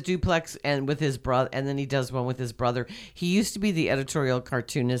 duplex? it's a duplex, and with his brother, and then he does one with his brother. He used to be the editorial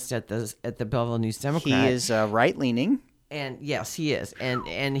cartoonist at the Belleville News He Democrat. is right leaning. And yes, he is,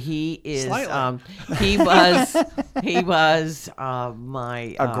 and he is. Slightly. He was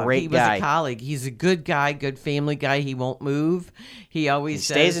my great he was guy. a colleague. He's a good guy, good family guy. He won't move. He always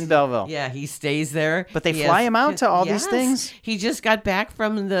stays says- in Belleville. Yeah, he stays there. But they He fly has- him out to all these yes. things? He just got back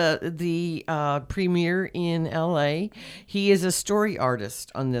from the premiere in L.A. He is a story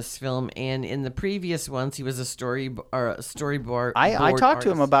artist on this film, and in the previous ones, he was a storyboard. I talked to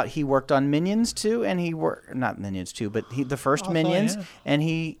him artist. about he worked on Minions too, and he worked not Minions too, but the first Minions, yeah. and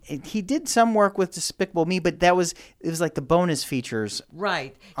he did some work with Despicable Me, but it was like the bonus features.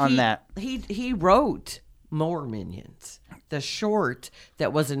 Right. on that. He wrote more Minions, the short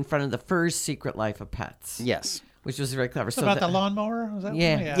that was in front of the first Secret Life of Pets. Yes, Which was very clever. About the lawnmower? Was that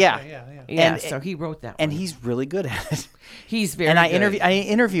Yeah. one? Yeah. Okay, yeah. Yeah, And- so he wrote that and one. he's really good at it. He's very And I good.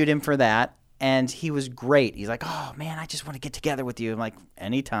 interviewed him for that, and he was great. He's like, "Oh man, I just want to get together with you." I'm like,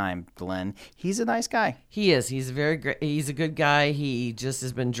 "Anytime, Glenn." He's a nice guy. He is. He's very great. He's a good guy. He just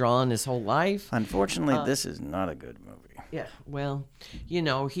has been drawn his whole life. Unfortunately, this is not a good movie. Yeah. Well, he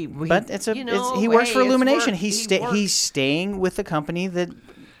But he works for work. Illumination. He He's works. staying with the company that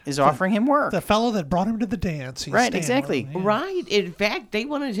is offering him work. The fellow that brought him to the dance. He's Right, staying exactly. with him, yeah. Right. In fact, they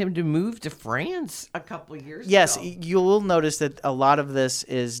wanted him to move to France a couple of years Yes, ago. you will notice that a lot of this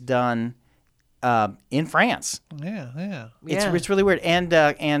is done in France. Yeah. It's really weird,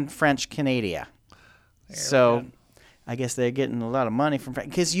 and French Canada. So, I guess they're getting a lot of money from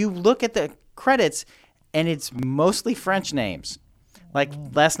because you look at the credits, and it's mostly French names. Like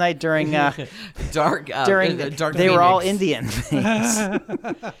last night during Dark. Dark they were all Phoenix. Indian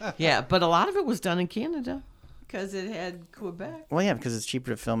things. Yeah, but a lot of it was done in Canada because it had Quebec. Well, yeah, because it's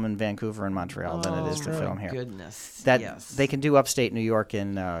cheaper to film in Vancouver and Montreal than it is to film here. Goodness. That yes. they can do upstate New York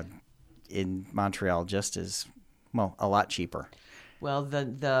in Montreal just as a lot cheaper. Well,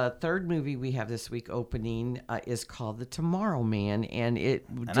 the third movie we have this week opening is called The Tomorrow Man, and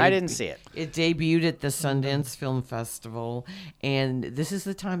I didn't see it. It debuted at the Sundance Film Festival, and this is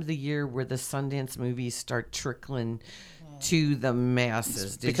the time of the year where the Sundance movies start trickling to the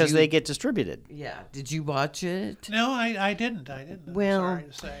masses. Because they get distributed. Yeah. Did you watch it? No, I didn't. Well,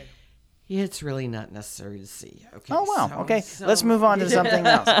 I'm sorry to say. It's really not necessary to see. Okay. Oh, wow. so- Okay. so- Let's move on to something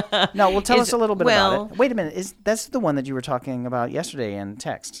else. No, well, tell us a little bit well- about it. Wait a minute. That's the one that you were talking about yesterday in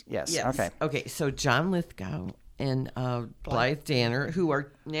text. Yes. Yes. Okay. Okay. So John Lithgow and Blythe Danner, who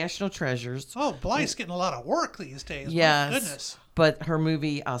are national treasures. Oh, Blythe's getting a lot of work these days. Yes. My goodness. But her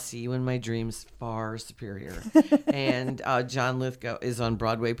movie, I'll See You in My Dreams, far superior. And John Lithgow is on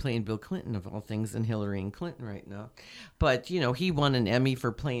Broadway playing Bill Clinton, of all things, and Hillary and Clinton right now. But, he won an Emmy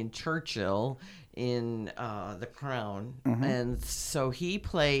for playing Churchill in The Crown. And so he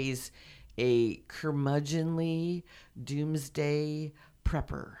plays a curmudgeonly doomsday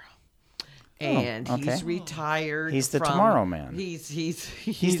prepper. And okay. he's retired. He's the from- Tomorrow Man. He's the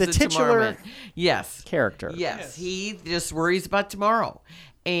the Tomorrow titular Man. Yes. character. Yes, he just worries about tomorrow.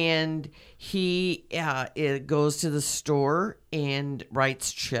 And he goes to the store and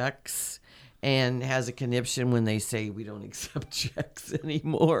writes checks and has a conniption when they say we don't accept checks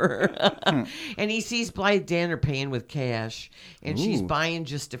anymore. And he sees Blythe Danner paying with cash, and she's buying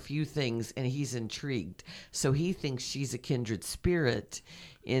just a few things, and he's intrigued. So he thinks she's a kindred spirit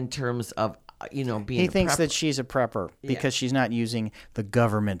in terms of, being He a thinks prepper. that she's a prepper because she's not using the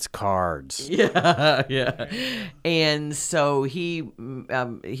government's cards. Yeah. And so he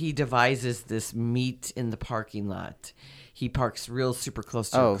devises this meet in the parking lot. He parks real super close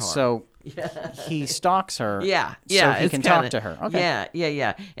to her car. So he stalks her. Yeah, So he it's can kinda- talk to her. Okay.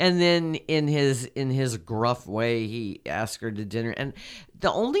 Yeah. And then in his gruff way, he asks her to dinner. And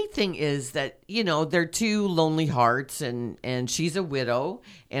the only thing is that they're two lonely hearts, and she's a widow,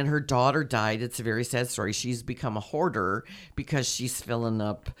 and her daughter died. It's a very sad story. She's become a hoarder because she's filling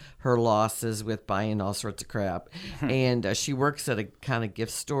up her losses with buying all sorts of crap. And she works at a kind of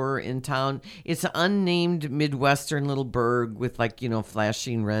gift store in town. It's an unnamed Midwestern little burg with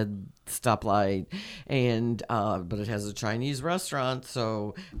flashing red stoplight, and but it has a Chinese restaurant,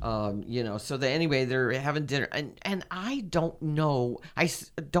 so anyway they're having dinner, and I don't know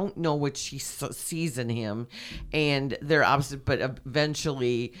what she sees in him, and they're opposite, but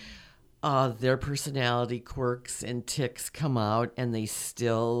eventually their personality quirks and tics come out, and they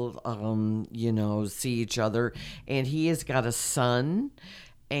still see each other, and he has got a son.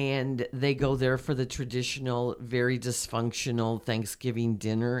 And they go there for the traditional, very dysfunctional Thanksgiving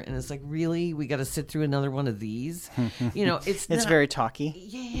dinner. And it's like, really? We got to sit through another one of these? It's not, very talky.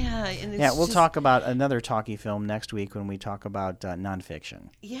 Yeah. And it's We'll just, talk about another talky film next week when we talk about nonfiction.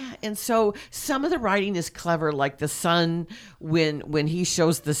 Yeah. And so some of the writing is clever. Like the son, when he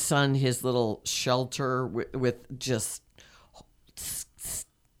shows the son his little shelter with just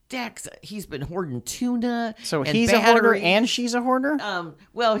stacks. He's been hoarding tuna. So and he's a hoarder batteries. and she's a hoarder?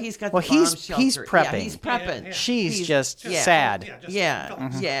 Well, he's got Well, the bomb he's shelter. prepping. Yeah, he's prepping. Yeah. She's just yeah. sad. Yeah, just Yeah, fill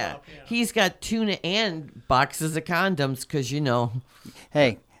up some yeah. up, He's got tuna and boxes of condoms because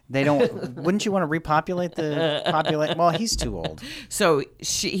Hey, they don't. Wouldn't you want to repopulate the population? Well, he's too old. So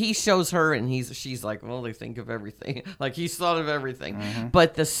he shows her, and she's like, well, they think of everything. Like he's thought of everything.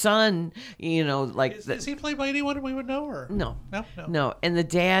 But the son, Is he played by anyone we would know? Or? no. No. And the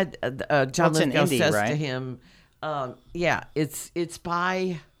dad, John Well, it's an Lithgow indie, says right? to him, it's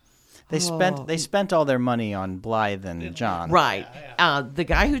by. They spent all their money on Blythe and John. Right. The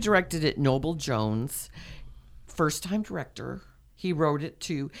guy who directed it, Noble Jones, first-time director. He wrote it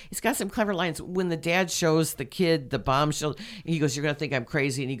too. It's got some clever lines. When the dad shows the kid the bombshell, he goes, "You're going to think I'm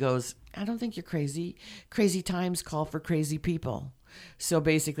crazy." And he goes, "I don't think you're crazy. Crazy times call for crazy people." So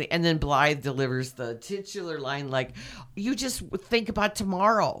basically, and then Blythe delivers the titular line like, "You just think about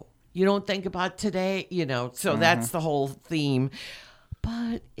tomorrow. You don't think about today." So that's the whole theme.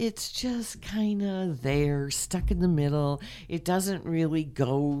 but it's just kind of there, stuck in the middle. It doesn't really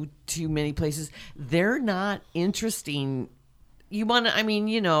go too many places. They're not interesting. You want to, I mean,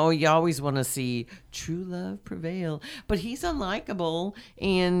 you always want to see true love prevail, but he's unlikable,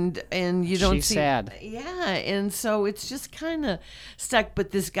 and you don't She's see. sad. Yeah, and so it's just kind of stuck.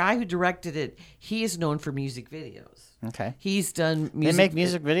 But this guy who directed it, he is known for music videos. Okay. He's done They music. make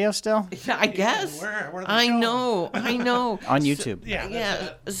music videos still I guess. Where do they I show 'em? I know. on YouTube. Yeah. Yeah.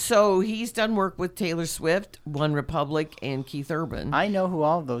 So he's done work with Taylor Swift, One Republic, and Keith Urban. I know who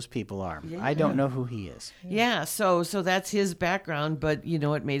all of those people are. I don't know who he is. Yeah, so that's his background, but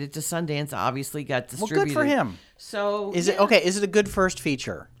it made it to Sundance. Obviously, got Well, distributed. good for him. So Is it okay? Is it a good first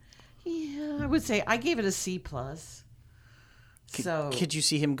feature? Yeah, I would say I gave it a C plus. So Could you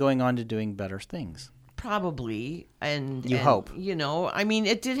see him going on to doing better things? probably, and You and, hope. I mean,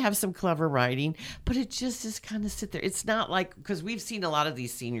 it did have some clever writing, but it just is kind of sit there. It's not like, because we've seen a lot of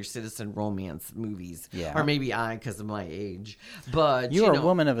these senior citizen romance movies, Yeah. or maybe because of my age, but You're a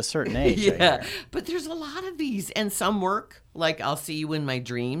woman of a certain age. I yeah, hear. but there's a lot of these, and some work, like I'll See You in My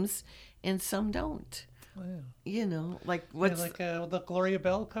Dreams, and some don't. Like what's Like the Gloria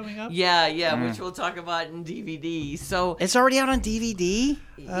Bell coming up. yeah, which we'll talk about in DVD. So It's already out on DVD.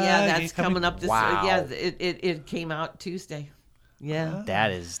 yeah, that's he's coming coming- up this. Wow. Yeah, it came out Tuesday. Yeah,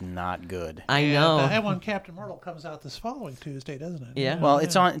 That is not good. I And, know. that one, Captain Marvel, comes out this following Tuesday, doesn't it? Yeah. Well,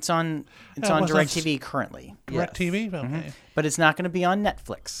 it's on was DirecTV currently, Direct TV. Okay. Mm-hmm. but it's not going to be on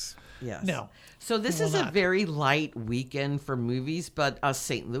Netflix. Yes. No. So this Will is a not. very light weekend for movies, but us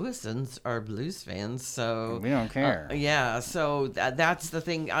St. Louisans are blues fans, so We don't care. yeah, so that's the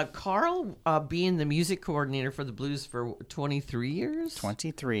thing. Carl, being the music coordinator for the Blues for 23 years,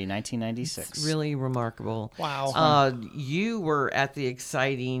 1996. It's really remarkable. Wow. You were at the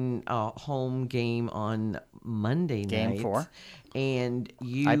exciting home game on Monday Game night. 4. And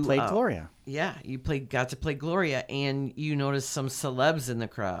you I played Gloria. Yeah, got to play Gloria, and you noticed some celebs in the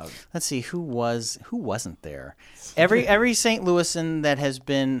crowd. Let's see who wasn't there. Every St. Louisan that has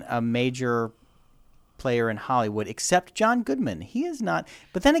been a major player in Hollywood, except John Goodman. He is not.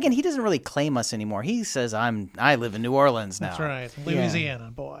 But then again, he doesn't really claim us anymore. He says, I live in New Orleans now." That's right.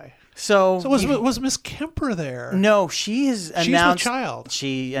 Louisiana boy. So Was Miss Kemper there? no, she has with announced. child.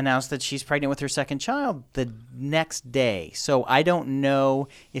 She announced that she's pregnant with her second child the next day. So I don't know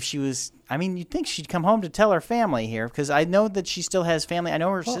if she was. I mean, you'd think she'd come home to tell her family here, because I know that she still has family. I know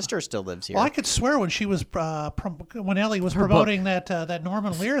her sister still lives here. Well, I could swear when she was when Ellie was promoting that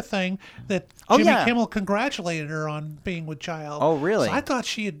Norman Lear thing that Jimmy yeah. Kimmel congratulated her on being with child. Oh, really? So I thought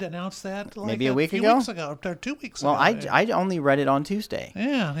she had announced that like Maybe a week few ago? weeks ago, or 2 weeks Well, ago. I only read it on Tuesday.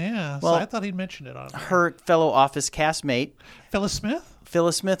 Yeah. Well, so I thought he'd mentioned it on Her fellow office castmate, Phyllis Smith.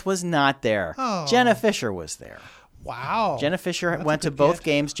 Phyllis Smith, was not there. Oh. Jenna Fisher was there. Wow. Jenna Fisher That's a went to good both get.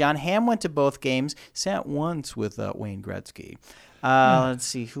 games. John Hamm went to both games. Sat once with Wayne Gretzky. Let's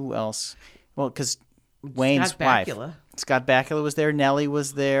see who else. Well, because Wayne's wife, Bakula. Scott Bakula, was there. Nellie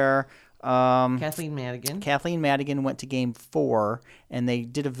was there. Kathleen Madigan. Kathleen Madigan went to Game 4, and they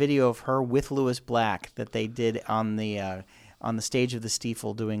did a video of her with Lewis Black that they did on the stage of the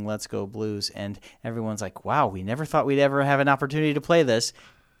Stiefel doing Let's Go Blues, and everyone's like, "Wow, we never thought we'd ever have an opportunity to play this.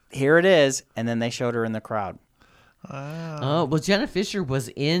 Here it is." And then they showed her in the crowd. Oh, well, Jenna Fisher was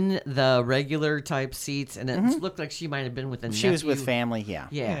in the regular type seats, and it looked like she might have been with a She was with nephew. family, yeah.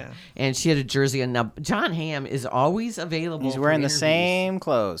 Yeah, and she had a jersey. And now John Hamm is always available. He's for wearing the interviews. same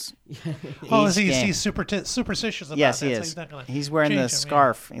clothes. Oh, Each game. he's superstitious about Yes, that. he so is. he's not gonna He's wearing change the him, yeah.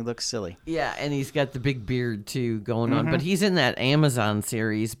 scarf. He looks silly. Yeah, and he's got the big beard too going on. Mm-hmm. But he's in that Amazon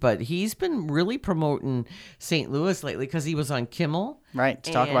series. But he's been really promoting St. Louis lately because he was on Kimmel. Right,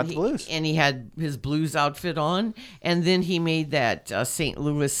 to talk And about the blues. And he had his blues outfit on. And then he made that St.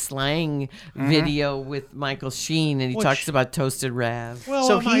 Louis slang Mm-hmm. video with Michael Sheen. And he Which- talks about Toasted Rav. Well,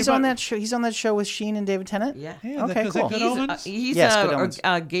 So my he's on bu- that show. He's on that show with Sheen and David Tennant. Yeah. Yeah, Okay, is that cool. Good He's, Omens? he's Yes, Good Omens.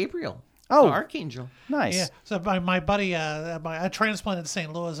 Gabriel. Oh. Archangel. Nice. Yeah. So my buddy, I transplanted to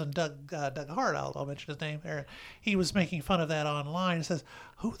St. Louis, and Doug Hart, I'll mention his name there. He was making fun of that online. He says,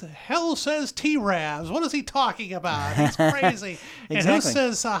 "Who the hell says T-Ravs? What is he talking about? He's crazy." And who Exactly.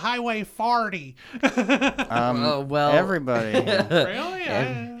 says Highway Farty? Oh, well. Everybody. Really?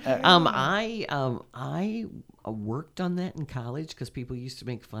 I worked on that in college because people used to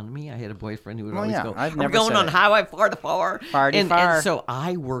make fun of me. I had a boyfriend who would Well, always yeah, go, I've "I'm never going said on it. Highway 4. Farty far. And so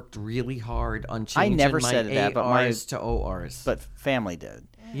I worked really hard on I changing never my said that, but my- ARs to ORs. But family did.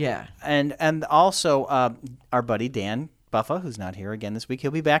 yeah. And also our buddy Dan Buffa, who's not here again this week.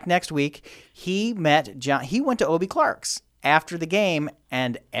 He'll be back next week. He met John. He went to Obie Clark's after the game,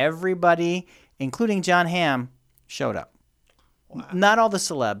 and everybody, including John Hamm, showed up. Not all the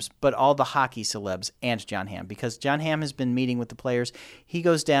celebs, but all the hockey celebs and John Hamm, because John Hamm has been meeting with the players. He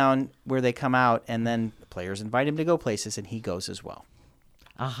goes down where they come out, and then the players invite him to go places, and he goes as well.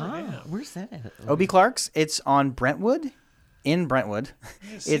 Where's that at? Obie Clark's, it's on Brentwood, in Brentwood.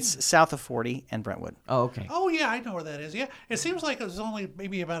 It's south of 40 and Brentwood. Oh, okay. Oh, yeah, I know where that is. Yeah, it seems like it was only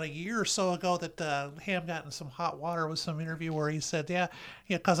maybe about a year or so ago that Ham got in some hot water with some interview where he said,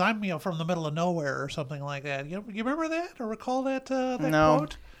 because I'm from the middle of nowhere or something like that. You remember that or recall that No,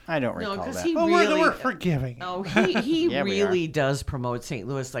 quote? I don't recall because that. he Well, really. we're forgiving. Oh, he Yeah, we really does promote St.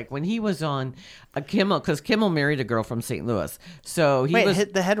 Louis. Like when he was on Kimmel, because Kimmel married a girl from St. Louis, so he Wait, was.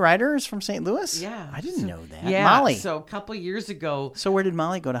 the head writer is from St. Louis? Yeah, I didn't know that. Yeah, Molly. So a couple years ago, So where did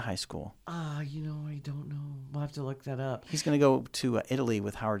Molly go to high school? I don't know. We'll have to look that up. He's going to go to Italy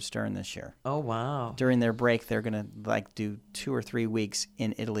with Howard Stern this year. Oh wow. During their break, they're going to do 2 or 3 weeks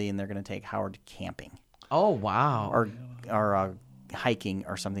in Italy, and they're going to take Howard camping Oh wow. or hiking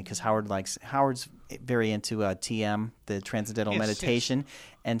or something, because Howard's very into TM, the Transcendental Yes, Meditation,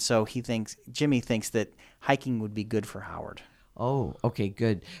 and so Jimmy thinks that hiking would be good for Howard. Oh, okay,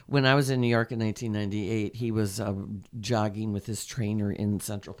 good. When I was in New York in 1998, he was jogging with his trainer in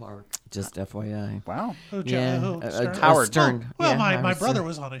Central Park. Just FYI. Wow. Stern? Howard. Stern. Well, Yeah, my Howard brother Stern.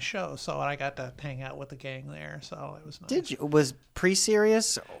 was on his show, so I got to hang out with the gang there, so it was nice. Did you? Was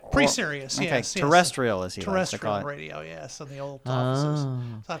pre-serious? Pre-serious, Okay, yes. terrestrial, as he likes to Terrestrial call it. radio, yes, in the old offices. So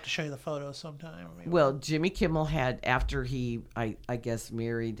I'll have to show you the photos sometime. Well, Jimmy Kimmel had, after he, I guess,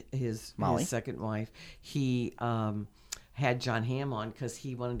 married his Molly. second wife, he had John Hamm on because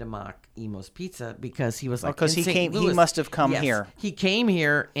he wanted to mock Emo's Pizza because he was like, because in he St. came. He Louis. must have come Yes. here. He came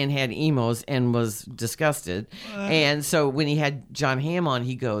here and had Emo's and was disgusted. And so when he had John Hamm on,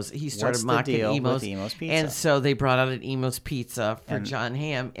 he started What's the mocking deal Emo's. with Emo's Pizza? And so they brought out an Emo's Pizza for John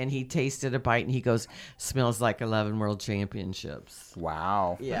Hamm, and he tasted a bite and he goes, "Smells like 11 World Championships."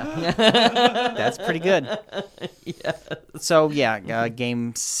 Wow. Yeah. That's pretty good. So,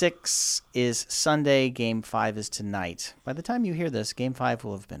 Game 6 is Sunday. Game 5 is tonight. By the time you hear this, Game 5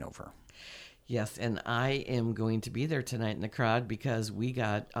 will have been over. Yes, and I am going to be there tonight in the crowd because we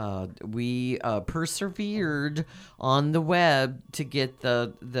persevered on the web to get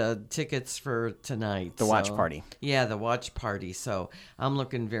the tickets for tonight. The watch party. Yeah, the watch party. So I'm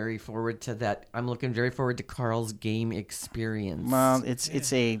looking very forward to that. I'm looking very forward to Carl's game experience. Well,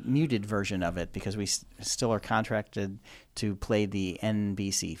 it's a muted version of it because we still are contracted to play the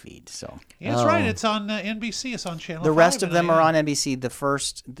NBC feed. So Yeah, that's right. It's on NBC. It's on Channel 5. the rest of and them are on NBC. The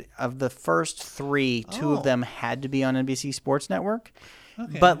first 3, 2 of them had to be on NBC Sports Network.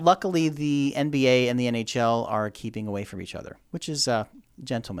 Okay. But luckily, the NBA and the NHL are keeping away from each other, which is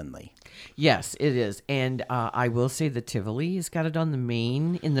gentlemanly. Yes, it is, and I will say the Tivoli has got it on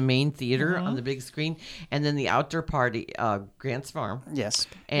in the main theater on the big screen, and then the outdoor party, Grant's Farm, Yes.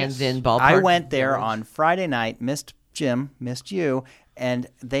 and then Ballpark. I went there Village. on Friday night, missed Jim, missed you, and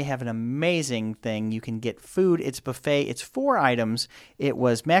they have an amazing thing. You can get food. It's buffet. It's 4 items. It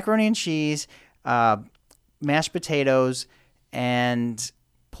was macaroni and cheese, mashed potatoes, and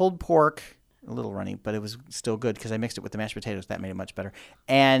pulled pork. A little runny, but it was still good because I mixed it with the mashed potatoes. That made it much better.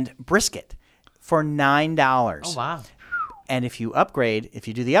 And brisket for $9. Oh wow! And if you do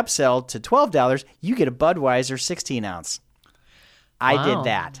the upsell to $12, you get a Budweiser 16-ounce. I Wow. did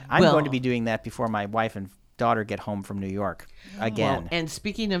that. I'm Well- going to be doing that before my wife and daughter get home from New York again. Well, and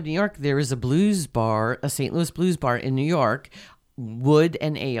speaking of New York, there is a blues bar, a St. Louis blues bar in New York, Wood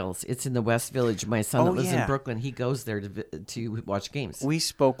and Ales. It's in the West Village. My son that lives in Brooklyn, he goes there to watch games. We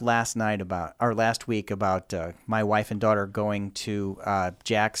spoke last week about my wife and daughter going to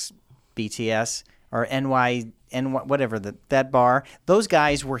Jack's BTS or NY whatever that bar. Those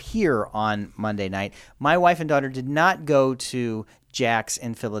guys were here on Monday night. My wife and daughter did not go to Jack's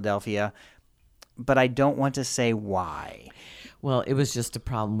in Philadelphia, but I don't want to say why. Well, it was just a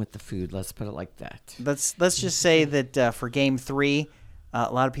problem with the food. Let's put it like that. Let's just say that for Game 3,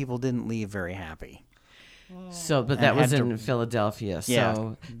 a lot of people didn't leave very happy. So, but that And was had to- in Philadelphia. Yeah,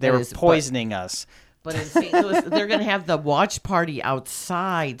 So they that were is- poisoning us. But in St. Louis, they're going to have the watch party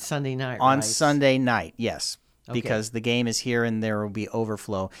outside Sunday night. On right? Sunday night, yes. Okay. Because the game is here and there will be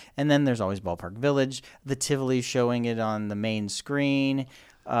overflow. And then there's always Ballpark Village. The Tivoli's showing it on the main screen.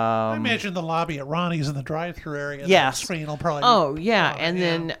 I imagine the lobby at Ronnie's in the drive-through area. Yes. The screen will probably. Oh yeah, and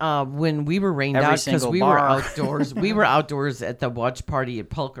then when we were rained Every out because single we were bar. outdoors, we were outdoors at the watch party at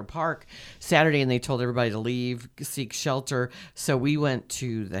Pulker Park Saturday, and they told everybody to leave, seek shelter. So we went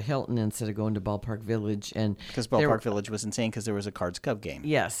to the Hilton instead of going to Ballpark Village, and Because there- Ballpark Village was insane because there was a Cards-Cub game.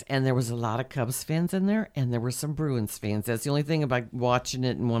 Yes, and there was a lot of Cubs fans in there, and there were some Bruins fans. That's the only thing about watching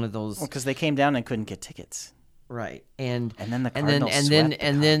it in one of those. Because they came down and couldn't get tickets. Right. And then the Cardinals swept the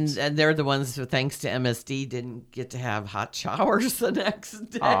Cubs. And they're the ones who, thanks to MSD, didn't get to have hot showers the next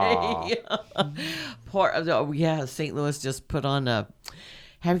day. St. Louis just put on a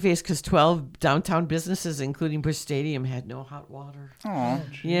happy face because 12 downtown businesses, including Busch Stadium, had no hot water. Oh,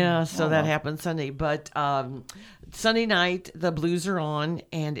 yeah, so that happened Sunday. But Sunday night, the Blues are on,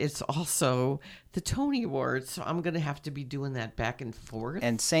 and it's also the Tony Awards. So I'm going to have to be doing that back and forth.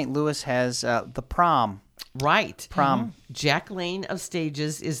 And St. Louis has the Prom. Right. Prom. Jack Lane of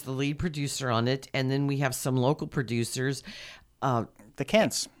Stages is the lead producer on it. And then we have some local producers. The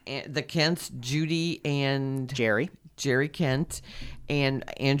Kents. The Kents, Judy and Jerry Kent,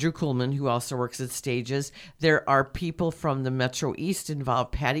 and Andrew Kuhlman, who also works at Stages. There are people from the Metro East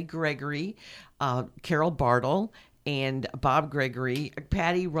involved. Patty Gregory, Carol Bartle, and Bob Gregory.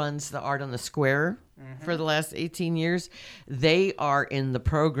 Patty runs the Art on the Square for the last 18 years. They are in the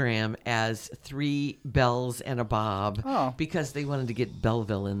program as Three Bells and a Bob because they wanted to get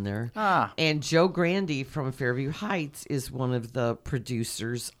Belleville in there. And Joe Grandy from Fairview Heights is one of the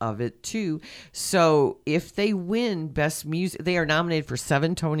producers of it too. So if they win Best Music, they are nominated for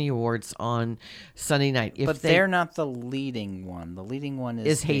 7 Tony Awards on Sunday night. They're not the leading one. The leading one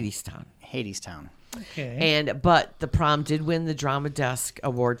is Hadestown. Hadestown. Okay. But the Prom did win the Drama Desk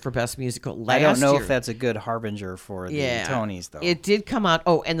Award for Best Musical last year. I don't know if that's a good harbinger for the Tonys, though. It did come out.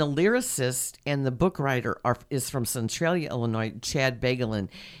 Oh, and the lyricist and the book writer is from Centralia, Illinois, Chad Begelin.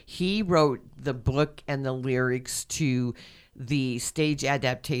 He wrote the book and the lyrics to the stage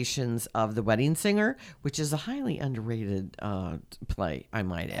adaptations of The Wedding Singer, which is a highly underrated play, I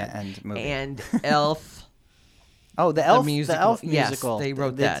might add. And movie. And Elf. Oh, the Elf musical. Yes, they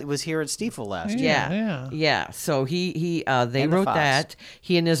wrote that. It was here at Stiefel last year. Yeah. So they wrote that.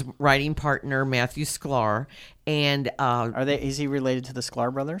 He and his writing partner Matthew Sklar, and Is he related to the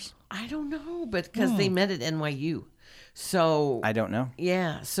Sklar brothers? I don't know, but because they met at NYU. So I don't know.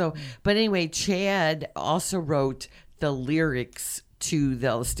 Yeah. So, but anyway, Chad also wrote the lyrics to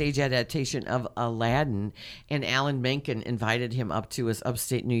the stage adaptation of Aladdin, and Alan Menken invited him up to his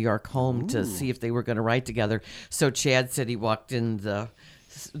upstate New York home to see if they were going to write together. So Chad said he walked in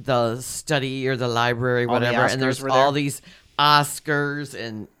the study or the library, whatever, and there's all these Oscars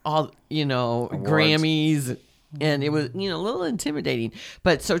and all, Grammys. And it was, a little intimidating.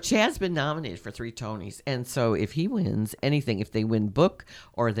 But so Chad's been nominated for 3 Tonys. And so if he wins anything, if they win book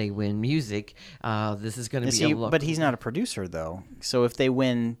or they win music, this is going to be a look. But he's not a producer, though. So if they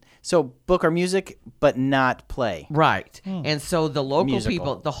win, book or music, but not play. Right. And so the local Musical.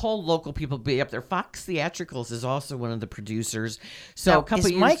 people, the whole local people be up there. Fox Theatricals is also one of the producers. So a couple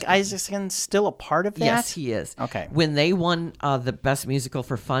is years, Mike Isaacson still a part of that? Yes, he is. Okay. When they won the Best Musical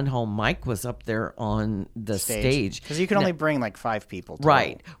for Fun Home, Mike was up there on the stage. Because you can only bring like 5 people. Total.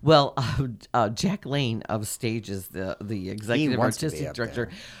 Right. Well, Jack Lane of Stages, the executive wants to be artistic up director,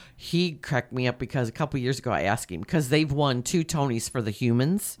 there. he cracked me up because a couple years ago I asked him, because they've won 2 Tonys for The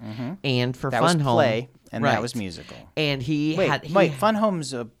Humans and for That Fun was Home. play, and Right. that was musical. And Wait, Fun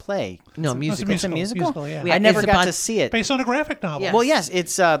Home's a play. No, It's musical. It's a musical? yeah. Yeah, I never it's got about- to see it. Based on a graphic novel. Yeah. Well, yes,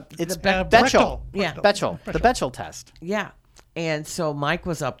 it's Bechdel. Brechtel. Yeah. Bechdel. The Bechdel test. Yeah. And so Mike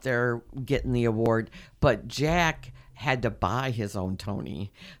was up there getting the award, but Jack had to buy his own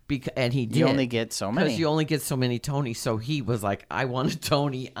Tony, and he did. You only get so many. Because you only get so many Tonys. So he was like, I want a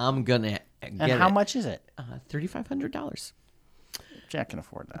Tony. I'm going to get it. And how much is it? $3,500. Jack can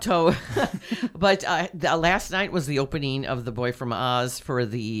afford that. So, but last night was the opening of The Boy from Oz for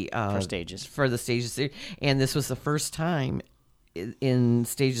the Stages. For the Stages series, and this was the first time in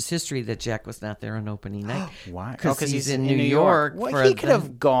Stages history that Jack was not there on opening night. Why? Because Oh, he's in New York. Well, for he could the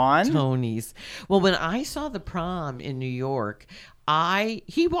have gone. Tonys. Well, when I saw the Prom in New York,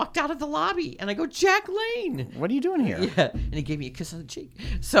 he walked out of the lobby, and I go, Jack Lane. What are you doing here? Yeah, and he gave me a kiss on the cheek.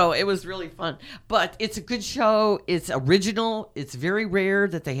 So it was really fun. But it's a good show. It's original. It's very rare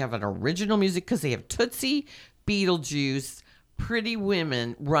that they have an original music because they have Tootsie, Beetlejuice, Pretty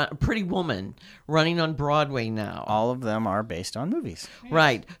Woman running on Broadway now. All of them are based on movies.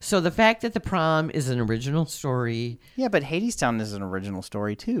 Right. So the fact that the Prom is an original story. Yeah, but Hadestown is an original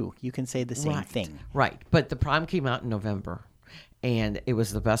story too. You can say the same thing. Right. But the Prom came out in November, and it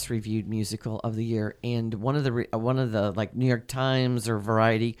was the best reviewed musical of the year. And one of the like New York Times or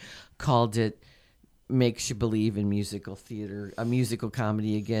Variety called it makes you believe in musical theater, a musical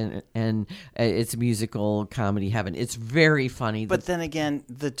comedy again, and it's musical comedy heaven. It's very funny. But then again,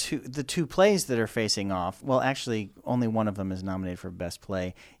 the two plays that are facing off, well, actually, only one of them is nominated for Best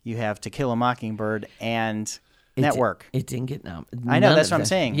Play. You have To Kill a Mockingbird and Network. It didn't get nominated. I know, that's what I'm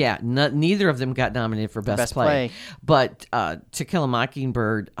saying. Yeah, neither of them got nominated for Best Play. But To Kill a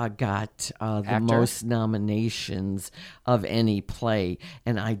Mockingbird got the Actor? most nominations of any play,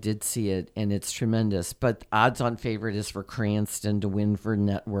 and I did see it, and it's tremendous. But odds-on favorite is for Cranston to win for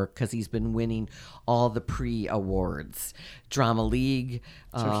Network because he's been winning all the pre-awards. Drama League.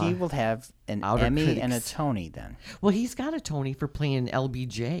 So he will have an Outer Emmy Critics. and a Tony then. Well, he's got a Tony for playing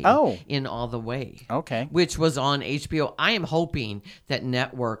LBJ in All the Way. Okay. Which was on HBO. I am hoping that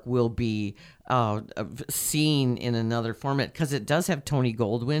Network will be seen in another format because it does have Tony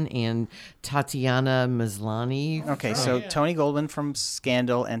Goldwyn and Tatiana Maslany. Okay, so Tony Goldwyn from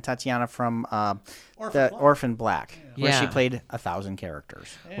Scandal and Tatiana from Orphan Black, where she Yeah. played 1,000 characters.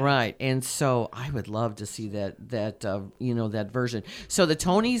 Right, and so I would love to see that version. So the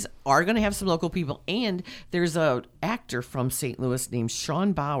Tonys are going to have some local people, and there's a actor from St. Louis named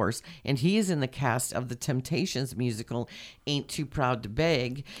Sean Bowers, and he is in the cast of the Temptations musical "Ain't Too Proud to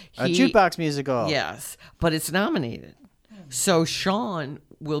Beg." A jukebox musical. Yes, but it's nominated. So Sean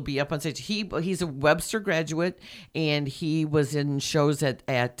will be up on stage. He's a Webster graduate, and he was in shows at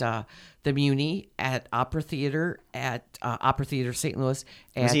the Muni, at Opera Theater, at Opera Theater St. Louis.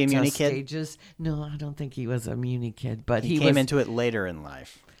 Was he a Muni kid? Stages. No, I don't think he was a Muni kid, but He came into it later in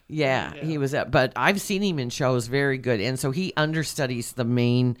life. Yeah, he was at. But I've seen him in shows, very good, and so he understudies the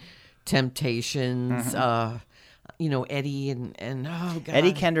main Temptations. Eddie and oh god,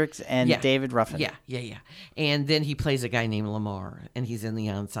 Eddie Kendricks and Yeah. David Ruffin. Yeah. And then he plays a guy named Lamar, and he's in the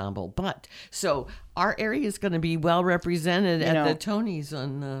ensemble. But so our area is going to be well represented at the Tonys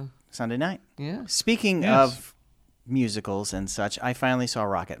on. Sunday night. Yeah. Speaking of musicals and such, I finally saw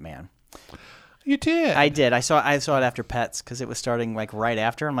Rocket Man. You did. I did. I saw it after Pets because it was starting like right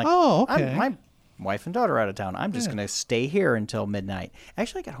after. I'm like, Oh, okay. My wife and daughter are out of town. I'm just going to stay here until midnight.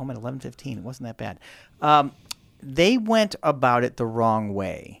 Actually, I got home at 11:15. It wasn't that bad. They went about it the wrong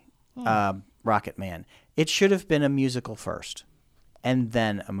way. Rocket Man. It should have been a musical first, and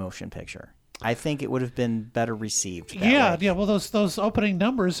then a motion picture. I think it would have been better received. That way. Yeah. Well, those opening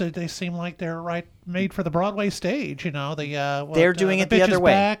numbers, they seem like they're made for the Broadway stage. They're doing it the Bitch other is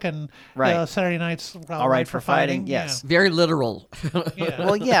way. Back and Right. Saturday Night's All Right for Fighting. Yes. Very literal. Yeah.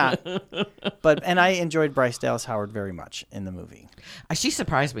 Well, yeah, and I enjoyed Bryce Dallas Howard very much in the movie. She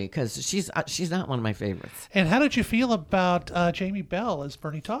surprised me because she's not one of my favorites. And how did you feel about Jamie Bell as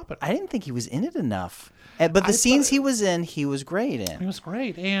Bernie Taupin? I didn't think he was in it enough, but the scenes he was in, he was great He in. was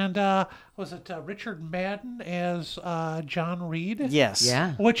great. And was it Richard Madden as John Reed? Yes.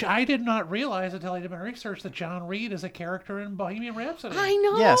 Yeah. Which I did not realize until I did my research that John Reed is a character in Bohemian Rhapsody. I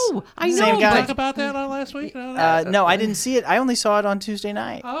know. Yes. I know. Same Did guy. you talk about that on last week? No, I didn't see it. I only saw it on Tuesday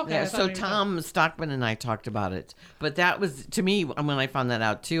night. Oh, okay. Yeah, I thought so maybe- Tom Stockman and I talked about it, but that was to me when I found that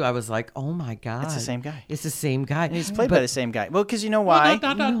out too. I was like, "Oh my god, It's the same guy. It's the same guy." And he's played by the same guy. Well, because you know why?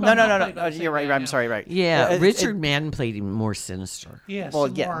 not No. played by the same You're right. guy, I'm no. sorry. Right. Yeah, Richard Madden played him more sinister. Yes. Well,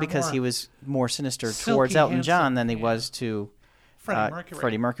 yeah, more- because more he was more sinister silky towards Elton handsome, John than he yeah. was to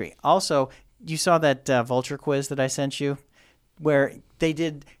Freddie Mercury. Also, you saw that Vulture quiz that I sent you, where they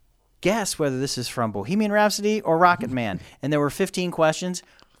did guess whether this is from Bohemian Rhapsody or Rocket Man, and there were 15 questions.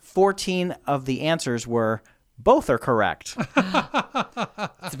 14 of the answers were both are correct.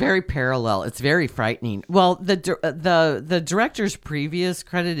 It's very parallel. It's very frightening. Well, the director's previous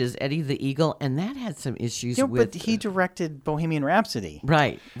credit is Eddie the Eagle, and that had some issues with. But he directed Bohemian Rhapsody.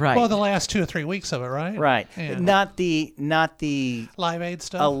 Right. Well, the last 2 or 3 weeks of it, right? Right. Yeah. Not the Live Aid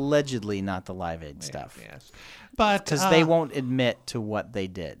stuff. allegedly not the Live Aid stuff. Yes. But Because they won't admit to what they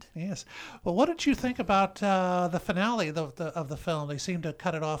did. Yes. Well, what did you think about the finale of the film? They seemed to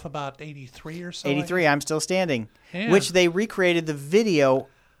cut it off about 83 or so. 83, I'm Still Standing, Yeah. which they recreated the video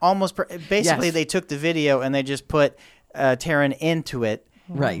almost. Basically, Yes. they took the video and they just put Taron into it.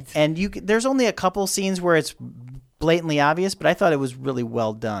 Right. And there's only a couple scenes where it's blatantly obvious, but I thought it was really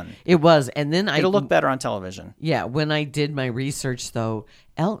well done. It was, and then It'll look better on television. Yeah, when I did my research, though,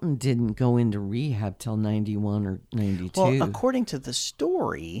 Elton didn't go into rehab till 91 or 92. Well, according to the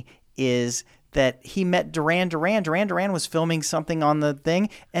story, is that he met Duran Duran. Duran Duran was filming something on the thing,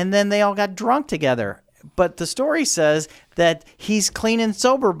 and then they all got drunk together. But the story says that he's clean and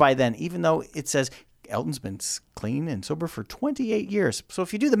sober by then, even though it says Elton's been clean and sober for 28 years. So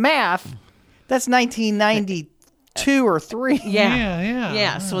if you do the math, that's 1992 or 3.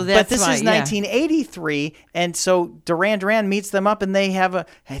 yeah. So that's But this why, is yeah. 1983, and so Duran Duran meets them up, and they have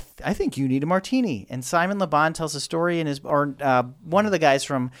I think you need a martini. And Simon Le Bon tells a story, one of the guys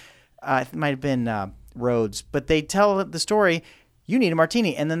from, it might have been Rhodes, but they tell the story, you need a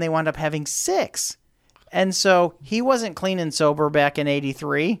martini, and then they wound up having 6. And so he wasn't clean and sober back in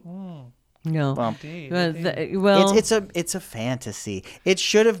 83. No. Indeed, Well, It's a fantasy. It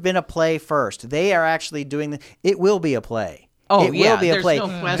should have been a play first. They are actually doing it will be a play. Oh, it yeah, will be a there's play. no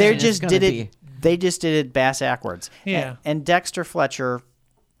question They it's just gonna did it. be. They just did it bass backwards. Yeah. And Dexter Fletcher,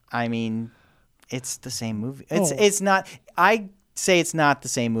 I mean, it's the same movie. Oh. It's not. I say it's not the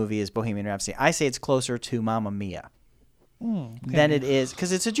same movie as Bohemian Rhapsody. I say it's closer to Mamma Mia than it is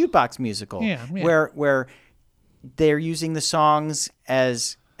because it's a jukebox musical. Yeah. Where they're using the songs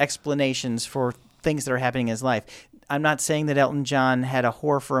as explanations for things that are happening in his life. I'm not saying that Elton John had a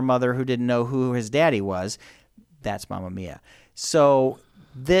whore for a mother who didn't know who his daddy was. That's Mamma Mia. So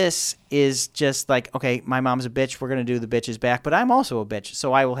this is just like, okay, my mom's a bitch. We're going to do The Bitch is Back, but I'm also a bitch.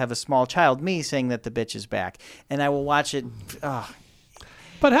 So I will have a small child, me, saying that The Bitch is Back. And I will watch it.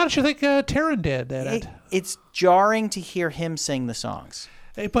 But how did you think Taron did at it? It's jarring to hear him sing the songs.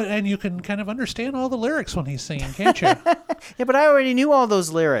 And you can kind of understand all the lyrics when he's singing, can't you? Yeah, but I already knew all those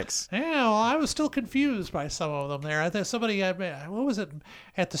lyrics. Yeah, well, I was still confused by some of them there. I think somebody, what was it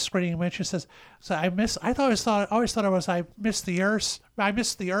at the screening mention says, "So I always thought it was I miss the earth, I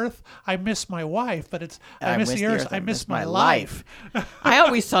miss the earth, I miss my wife, but it's I miss the earth, I miss my life." I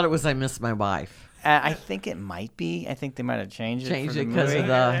always thought it was I Miss My Wife. I think it might be. I think they might have changed it because of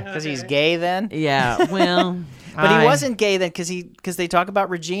the. because he's gay then. Yeah, well. But he wasn't gay then because they talk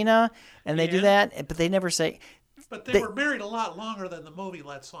about Regina and they do that, but they never say. But they were married a lot longer than the movie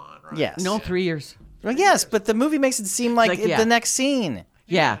lets on, right? Yes. No, 3 years. Well, yes, but the movie makes it seem like Like, yeah. the next scene.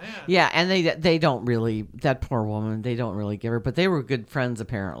 Yeah, and they don't really, that poor woman, they don't really give her, but they were good friends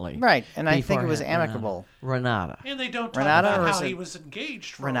apparently. Right, and I think it was beforehand. amicable. Renata. And they don't talk Renata, or about is how it- he was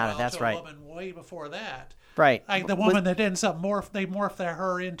engaged for Renata, a while that's to right. a woman way before that. Right. Like the woman that ends up morphed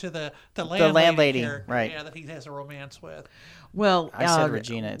her into the landlady, character, right. Yeah, that he has a romance with. Well, I said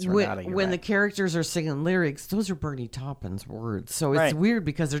Regina, it's Renata, you're when the right. characters are singing lyrics, those are Bernie Taupin's words. So it's Right. weird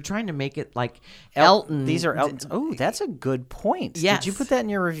because they're trying to make it like Elton. These are Elton's. Oh, that's a good point. Yes. Did you put that in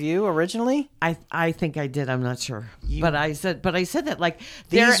your review originally? I think I did. I'm not sure, but I said that like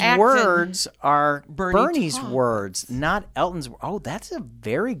These they're acting- words are Bernie Bernie's Taupin. words, not Elton's. Oh, that's a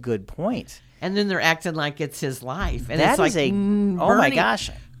very good point. and then they're acting like it's his life, and That it's like is a. Oh my gosh.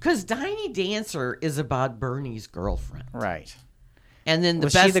 because Tiny Dancer is about Bernie's girlfriend, Right. and then the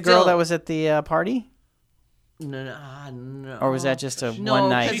Was best she the girl still- that was at the party? No. Or was that just a No, one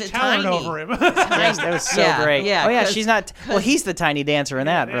night? 'cause She it's towered tiny. over him. Yes, that was so Yeah, great. yeah, Oh yeah, 'cause- she's not. Well, he's the tiny dancer in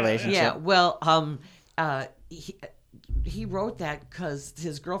that relationship. Yeah, well, he wrote that because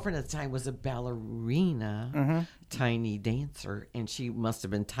his girlfriend at the time was a ballerina, tiny dancer, and she must have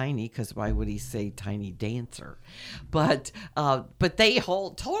been tiny because why would he say tiny dancer? But they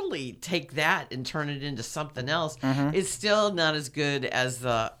totally take that and turn it into something else. It's still not as good as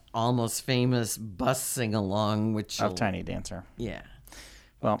the almost famous bus sing along, which Of Tiny Dancer. yeah.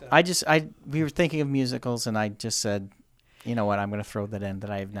 Well, we were thinking of musicals, and I just said, you know what? I'm going to throw that in. That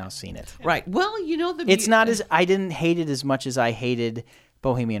I have now seen it. Right. Well, you know It's not as I didn't hate it as much as I hated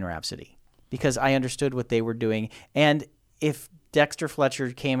Bohemian Rhapsody because I understood what they were doing. And if Dexter Fletcher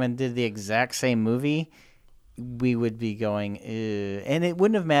came and did the exact same movie, we would be going, "Ew." And it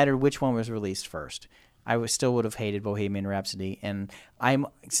wouldn't have mattered which one was released first. Still would have hated Bohemian Rhapsody. And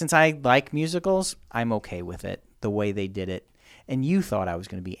since I like musicals, I'm okay with it the way they did it. And you thought I was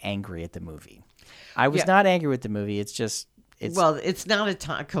going to be angry at the movie. I was not angry with the movie. It's just it's not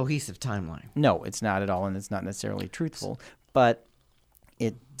a cohesive timeline. no, it's not at all, and it's not necessarily truthful, but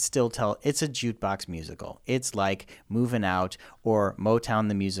it still it's a jukebox musical. It's like Moving Out or Motown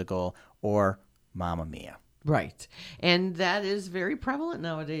the Musical or Mamma Mia. Right. And that is very prevalent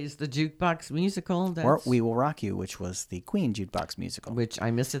nowadays, the jukebox musical. Or We Will Rock You, which was the Queen jukebox musical. Which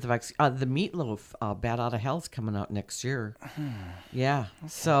I missed at the vaccine. The Meatloaf Bat Out of Hell's coming out next year. Yeah. Okay.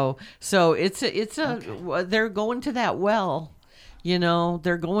 So they're going to that well. You know,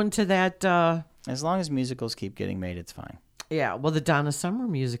 they're going to that. As long as musicals keep getting made, it's fine. Yeah. Well, the Donna Summer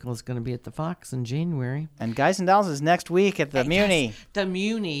musical is going to be at the Fox in January. And Guys and Dolls is next week at the Muni. Yes, the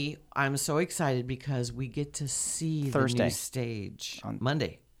Muni. I'm so excited because we get to see Thursday. the new stage on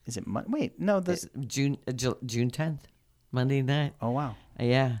Monday. Is it Wait, no, this June 10th, Monday night. Oh wow.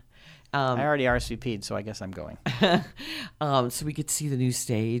 Yeah. I already RSVP'd, so I guess I'm going. So we get to see the new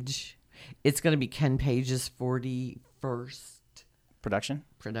stage. It's going to be Ken Page's 41st production.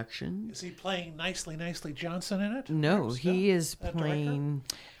 Is he playing Nicely Johnson in it? No, he is playing.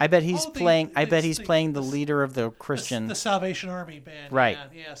 I bet he's playing. I bet he's the- playing the leader of the Christian. The Salvation Army band. Right.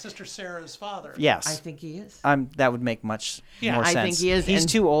 Yeah, Sister Sarah's father. Yes. I think he is. That would make much more I sense. think he is, He's and-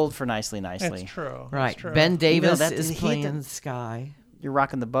 too old for Nicely. That's true. Right. That's true. Ben Davis that- is he playing did- Sky. You're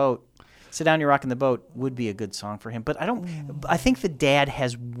rocking the boat. Sit Down, You're Rocking the Boat would be a good song for him. But I think the dad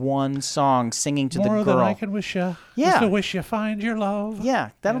has one song singing to More the girl. than I can wish you. Yeah. Just to wish you find your love. Yeah,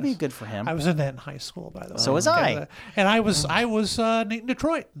 that'll be Yes. good for him. I was in that in high school, by the way. So was I. And I was in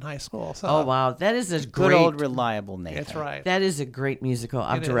Detroit in high school. So Oh wow, that is a Good great. old reliable Nathan. that's right. That is a great musical.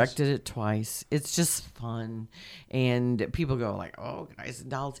 I've It directed it twice. It's just fun, and people go like, "Oh, Guys and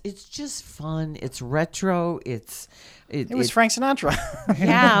Dolls." It's just fun. It's retro. It was Frank Sinatra.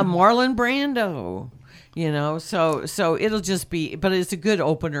 yeah, Marlon Brando. So it'll just be, but it's a good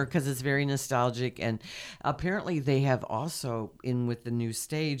opener because it's very nostalgic, and apparently they have also with the new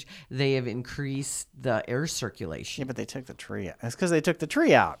stage they have increased the air circulation. Yeah, but they took the tree out. That's because they took the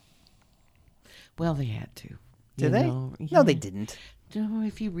tree out. Well, they had to. Did they? No, they didn't.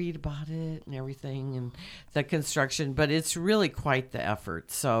 If you read about it and everything and the construction, but it's really quite the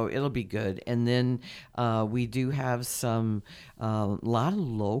effort. So it'll be good. And then we do have a lot of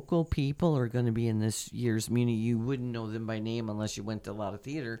local people are going to be in this year's Muni. You wouldn't know them by name unless you went to a lot of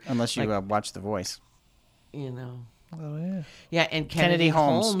theater. Unless you watch The Voice. Oh, yeah. Yeah, and Kennedy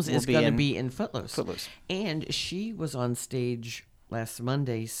Holmes will is be going to in be in Footloose. Footloose. And she was on stage last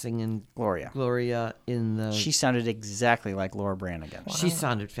Monday singing Gloria in the... She sounded exactly like Laura Branigan. She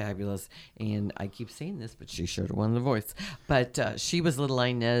sounded fabulous, and I keep saying this, but she should have won the voice. But she was little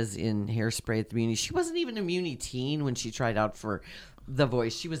Inez in Hairspray at the Muni. She wasn't even a Muni teen when she tried out for the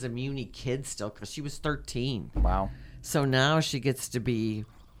voice. She was a Muni kid still because she was 13. Wow. So now she gets to be,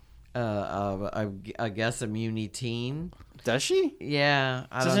 I guess, a Muni teen. Does she? Yeah.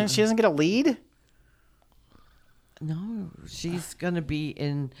 She doesn't get a lead? No, she's going to be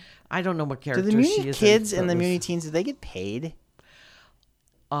in, I don't know what character Do the Muni she is. kids and the Muni teens, do they get paid?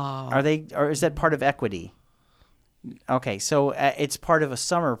 Or is that part of equity? Okay, so it's part of a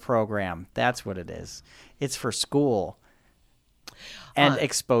summer program. That's what it is. It's for school and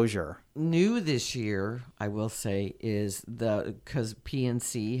exposure. New this year, I will say, is because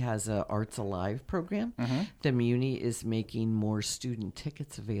PNC has a Arts Alive program. Mm-hmm. The Muni is making more student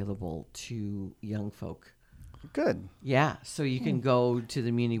tickets available to young folk. Good. Yeah, so you can go to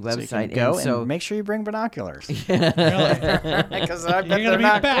the Muni So website you can go and and make sure you bring binoculars. Really? Because I bet You're they're going to be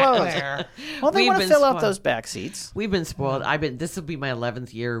not back closed. there. Well, they We've want to been fill out spoiled. those back seats. We've been spoiled. This will be my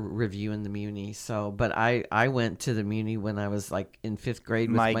 11th year reviewing the Muni. So, but I went to the Muni when I was like in 5th grade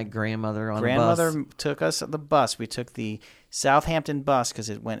with my grandmother on a bus. Grandmother took us on the bus. We took the Southampton bus because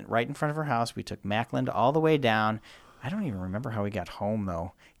it went right in front of her house. We took Mackland all the way down. I don't even remember how we got home,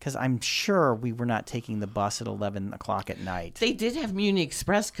 though, because I'm sure we were not taking the bus at 11 o'clock at night. They did have Muni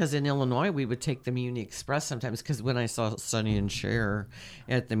Express because in Illinois we would take the Muni Express sometimes because when I saw Sonny and Cher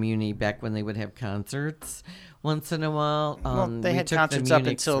at the Muni back when they would have concerts once in a while. They we had took the concerts up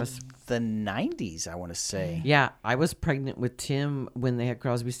Muni until Express. the 90s, I want to say. Yeah, I was pregnant with Tim when they had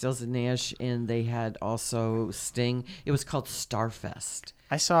Crosby, Stills, and Nash, and they had also Sting. It was called Starfest.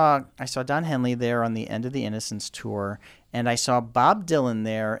 I saw Don Henley there on the End of the Innocence tour, and I saw Bob Dylan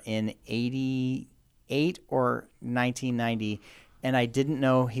there in 88 or 1990, and I didn't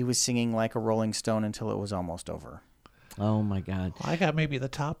know he was singing like a Rolling Stone until it was almost over. Oh, my God. I got maybe the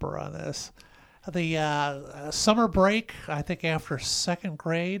topper on this. The summer break, I think after 2nd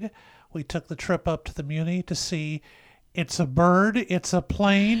grade, we took the trip up to the Muni to see It's a Bird, It's a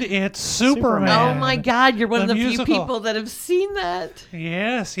Plane, It's Superman. Oh, my God. You're one of the musical. few people that have seen that.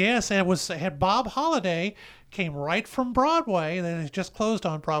 Yes. And it had Bob Holliday, came right from Broadway. That had just closed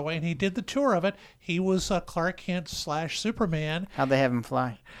on Broadway, and he did the tour of it. He was Clark Kent / Superman. How'd they have him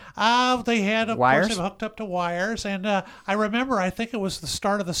fly? They had, of Wires? course, him hooked up to wires. And I remember, I think it was the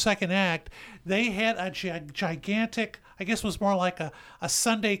start of the 2nd act, they had a gigantic, I guess it was more like a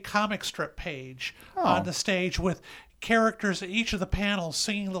Sunday comic strip page on the stage with characters at each of the panels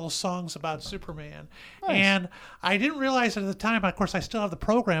singing little songs about Superman. Nice. And I didn't realize it at the time. Of course, I still have the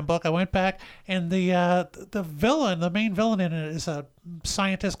program book. I went back, and the main villain in it is a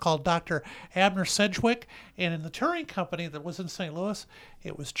scientist called Dr. Abner Sedgwick. And in the touring company that was in St. Louis,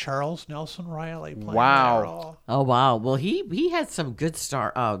 it was Charles Nelson Riley playing Wow. that role. Oh, wow. Well, he had some good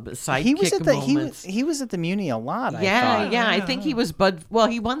sidekick He was at the moments. he was at the Muni a lot. I Yeah, thought. yeah. I think he was Bud. Well,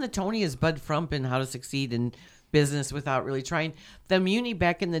 he won the Tony as Bud Frump in How to Succeed in Business Without Really Trying. The Muni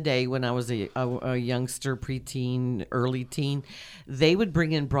back in the day when I was a youngster, preteen, early teen, they would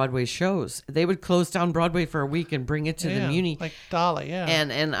bring in Broadway shows. They would close down Broadway for a week and bring it to the Muni. Like Dolly, yeah.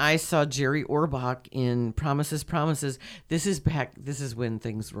 And I saw Jerry Orbach in Promises, Promises. This is when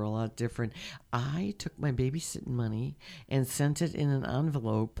things were a lot different. I took my babysitting money and sent it in an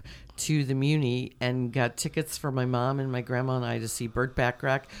envelope to the Muni and got tickets for my mom and my grandma and I to see Burt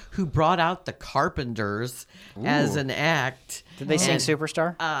Bacharach, who brought out the Carpenters as an act. Did they sing And,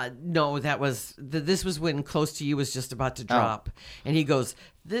 Superstar? No, this was when Close to You was just about to drop, and he goes,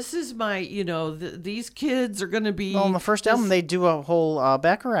 "This is my, these kids are going to be." Well, on the first album, they do a whole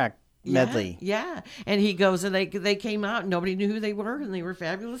Bacharach medley. Yeah, and he goes, and they came out, and nobody knew who they were, and they were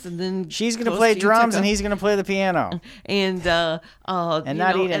fabulous. And then She's going to Close play You drums, took and up- he's going to play the piano. and not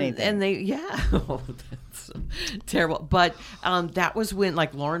eat anything. And they, oh, that's terrible. But that was when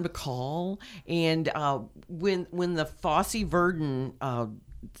like Lauren Bacall and when the Fosse Verdon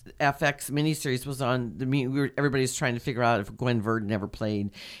FX miniseries was on everybody's trying to figure out if Gwen Verdon ever played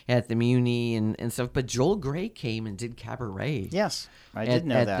at the Muni and stuff. But Joel Grey came and did Cabaret. Yes, I did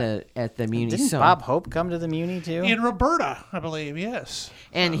know that. At the Muni. Didn't So- Bob Hope come to the Muni too? In Roberta, I believe, yes.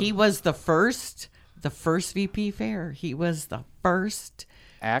 And he was the first VP Fair. He was the first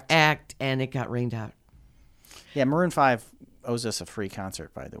act, and it got rained out. Yeah, Maroon 5 owes us a free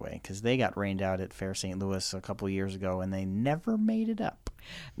concert, by the way, because they got rained out at Fair St. Louis a couple years ago, and they never made it up.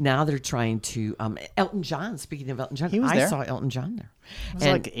 Now they're trying to Elton John. Speaking of Elton John, He was I there. saw Elton John there. It was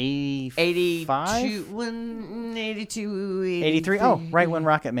like 85? 82, 83? Oh, right when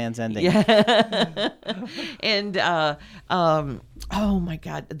Rocket Man's ending. And oh my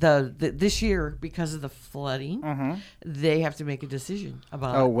God, this year because of the flooding, they have to make a decision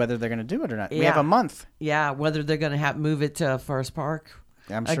about Oh, whether they're going to do it or not. We have Yeah. a month. whether they're going to move it to Forest Park.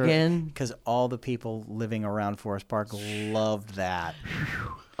 I'm sure. Again. Because all the people living around Forest Park loved that.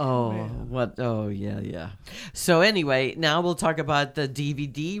 Oh, what? Oh, yeah. So anyway, now we'll talk about the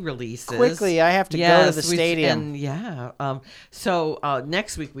DVD releases. Quickly, I have to go to the stadium. So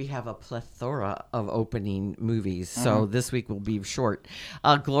next week we have a plethora of opening movies. So this week will be short.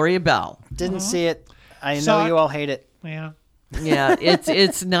 Gloria Bell. Didn't see it. I know Saw it. you all hate it. Yeah. Yeah,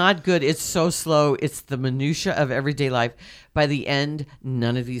 it's not good. It's so slow. It's the minutia of everyday life. By the end,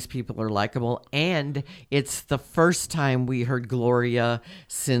 none of these people are likable, and it's the first time we heard Gloria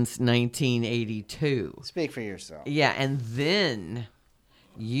since 1982. Speak for yourself. Yeah, and then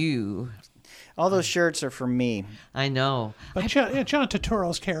All those shirts are for me. I know. But John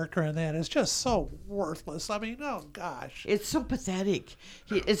Turturro's character in that is just so worthless. I mean, oh gosh. It's so pathetic.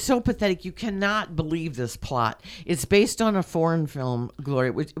 It's so pathetic. You cannot believe this plot. It's based on a foreign film,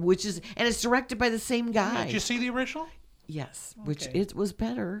 Gloria, which is, and it's directed by the same guy. Did you see the original? Yes, which Okay. it was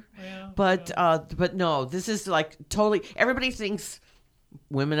better. Yeah, But no, this is like totally. Everybody thinks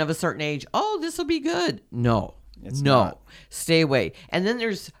women of a certain age. Oh, this will be good. No, It's no, not. stay away. And then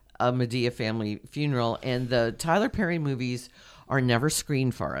there's a Medea family funeral, and the Tyler Perry movies are never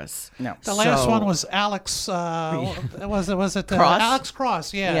screened for us. No. The last So- one was Alex. Was it Cross? Alex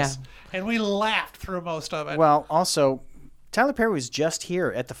Cross? Yes. Yeah. And we laughed through most of it. Well, also, Tyler Perry was just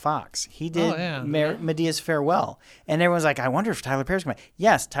here at the Fox. He did yeah. Medea's Farewell. And everyone's like, I wonder if Tyler Perry's going to.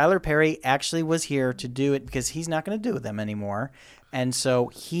 Yes, Tyler Perry actually was here to do it because he's not going to do them anymore. And so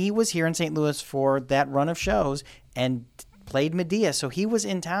he was here in St. Louis for that run of shows and played Medea. So he was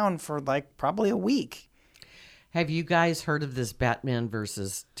in town for like probably a week. Have you guys heard of this Batman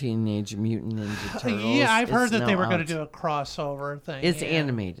versus Teenage Mutant Ninja Turtles? yeah, I've heard It's that they now were going out. to do a crossover thing. It's yeah.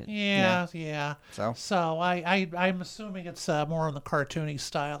 animated. Yeah. So? I'm assuming it's more in the cartoony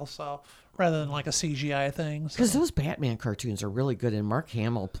style, so rather than like a CGI thing. So. Because those Batman cartoons are really good, and Mark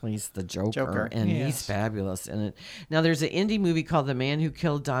Hamill plays the Joker. And he's Yes. fabulous in it. Now, there's an indie movie called The Man Who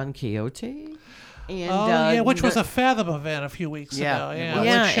Killed Don Quixote. And, which was a Fathom event a few weeks Yeah, ago. it Yeah, was.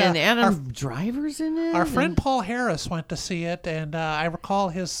 Yeah, which, and Adam Driver's in it. Our friend Paul Harris went to see it, and I recall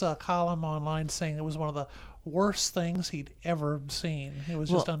his column online saying it was one of the worst things he'd ever seen. It was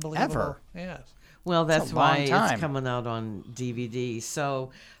just Well, unbelievable. ever. Yes. Well, That's that's a long why time. it's coming out on DVD.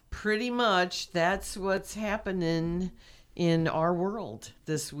 So, pretty much, that's what's happening in our world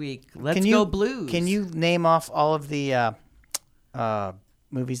this week. Let's go Blues. Can you name off all of the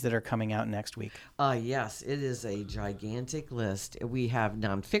movies that are coming out next week? Yes, it is a gigantic list. We have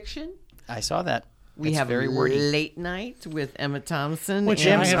nonfiction. I saw that. We It's have very wordy. Late Night with Emma Thompson Which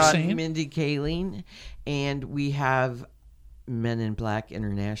and I have seen. Mindy Kaling, and we have Men in Black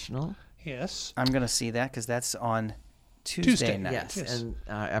International. Yes. I'm going to see that because that's on Tuesday night. Yes, Yes. and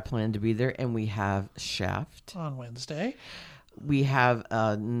I plan to be there. And we have Shaft. On Wednesday. We have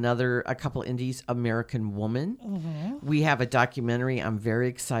a couple indies, American Woman. Mm-hmm. We have a documentary I'm very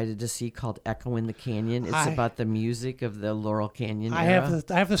excited to see called Echo in the Canyon. It's about the music of the Laurel Canyon I era.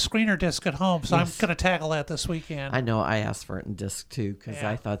 have the screener disc at home, so Yes. I'm going to tackle that this weekend. I know I asked for it in disc too because Yeah.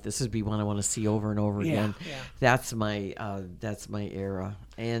 I thought this would be one I want to see over and over Yeah, again. yeah. That's my era.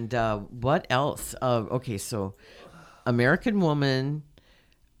 And what else? Okay, so American Woman,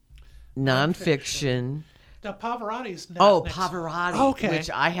 nonfiction. Now, Pavarotti's not Oh, next- Pavarotti, Okay. which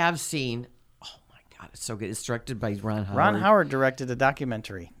I have seen. Oh my God, it's so good. It's directed by Ron Howard. Ron Howard directed a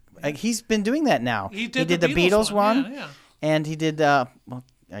documentary. He's been doing that now. He did the the Beatles one, yeah. and he did, well,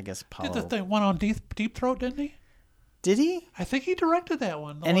 I guess Apollo. Did the thing one on Deep Throat, didn't he? Did he? I think he directed that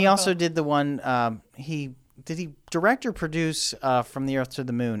one. And he also did the one, did he direct or produce From the Earth to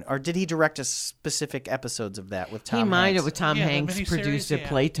the Moon? Or did he direct a specific episodes of that with Tom He might Hanks? have with Tom Yeah, the Hanks miniseries, produced at yeah,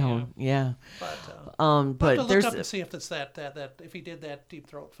 Playtone. Yeah. But But to look there's up and see if it's that if he did that Deep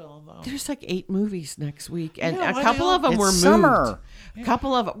Throat film though. there's like 8 movies next week, and Yeah, a why couple they of them It's were moved. summer. A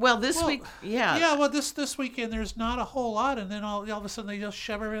couple of this week, Yeah, well, this weekend there's not a whole lot, and then all of a sudden they just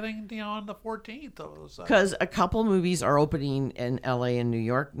shove everything on the 14th. because a couple movies are opening in L.A. and New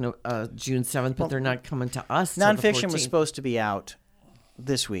York, June 7th, but they're not coming to us. till the Nonfiction was 14th. supposed to be out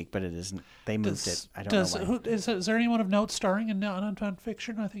this week, but it isn't. They moved it. I don't know why. Is there anyone of note starring in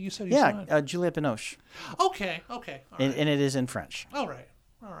non-fiction? I think you said you saw Yeah, it. Juliette Binoche. Okay. All right. And it is in French. All right.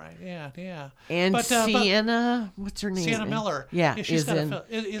 Yeah. And but Sienna, what's her name? Sienna Miller. Yeah, she's is got in,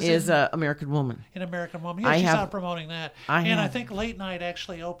 is in American Woman. An American Woman. Yeah, I she's have- out promoting that. I and I have- think Late Night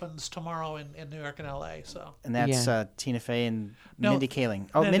actually opens tomorrow in New York and L.A. So And that's Yeah. Tina Fey and No, Mindy Kaling.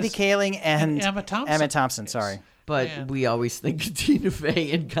 Oh, that Mindy is- Kaling and Emma Thompson. Emma Thompson, Yes. sorry. But Yeah. we always think of Tina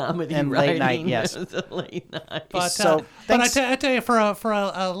Fey in comedy And writing. Late Night, yes. Late Night. But So, but I thanks. tell you, for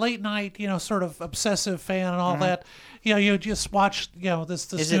a late night, sort of obsessive fan and all that, you just watch,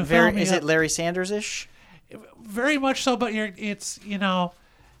 this Is new it very? film. Is it Larry Sanders-ish? Very much so, but it's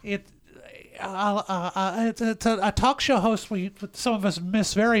a talk show host what some of us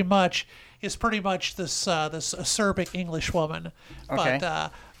miss very much is pretty much this acerbic English woman, Okay.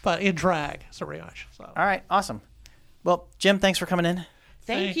 but in drag, so very much. So. All right, awesome. Well, Jim, thanks for coming in.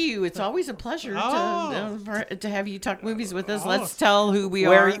 Thank you. It's always a pleasure Oh. to have you talk movies with us. Let's tell who we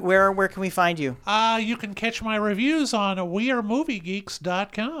are. Where can we find you? You can catch my reviews on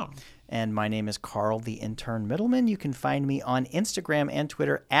wearemoviegeeks.com. And my name is Carl the Intern Middleman. You can find me on Instagram and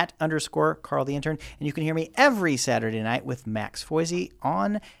Twitter @_Carl the Intern. And you can hear me every Saturday night with Max Foisey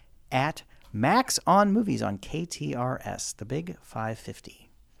on @Max on Movies on KTRS, the Big 550.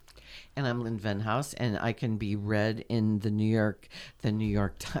 And I'm Lynn Venhouse, and I can be read in the New York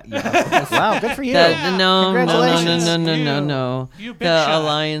Times. Wow, good for you. No. Congratulations. You big The shot.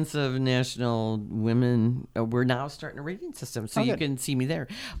 Alliance of National Women. We're now starting a rating system, so you good. can see me there.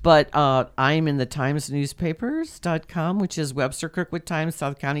 But I'm in the TimesNewspapers.com, which is Webster Kirkwood Times,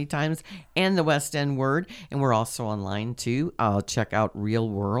 South County Times, and the West End Word. And we're also online too. Check out Real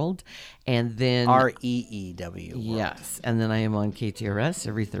World, and then REEW. Yes, and then I am on KTRS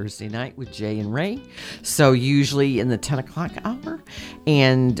every Thursday night with Jay and Ray. So usually in the 10 o'clock hour,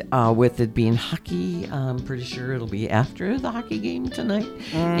 and with it being hockey, I'm pretty sure it'll be after the hockey game tonight.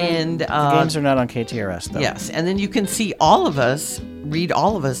 And The games are not on KTRS, though. yes, and then you can see all of us, read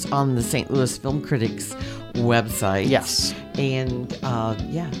all of us on the St. Louis Film Critics website. Yes. And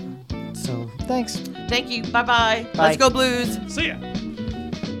yeah, so Thanks. thank you. Bye-bye. Bye. Let's go Blues. See ya.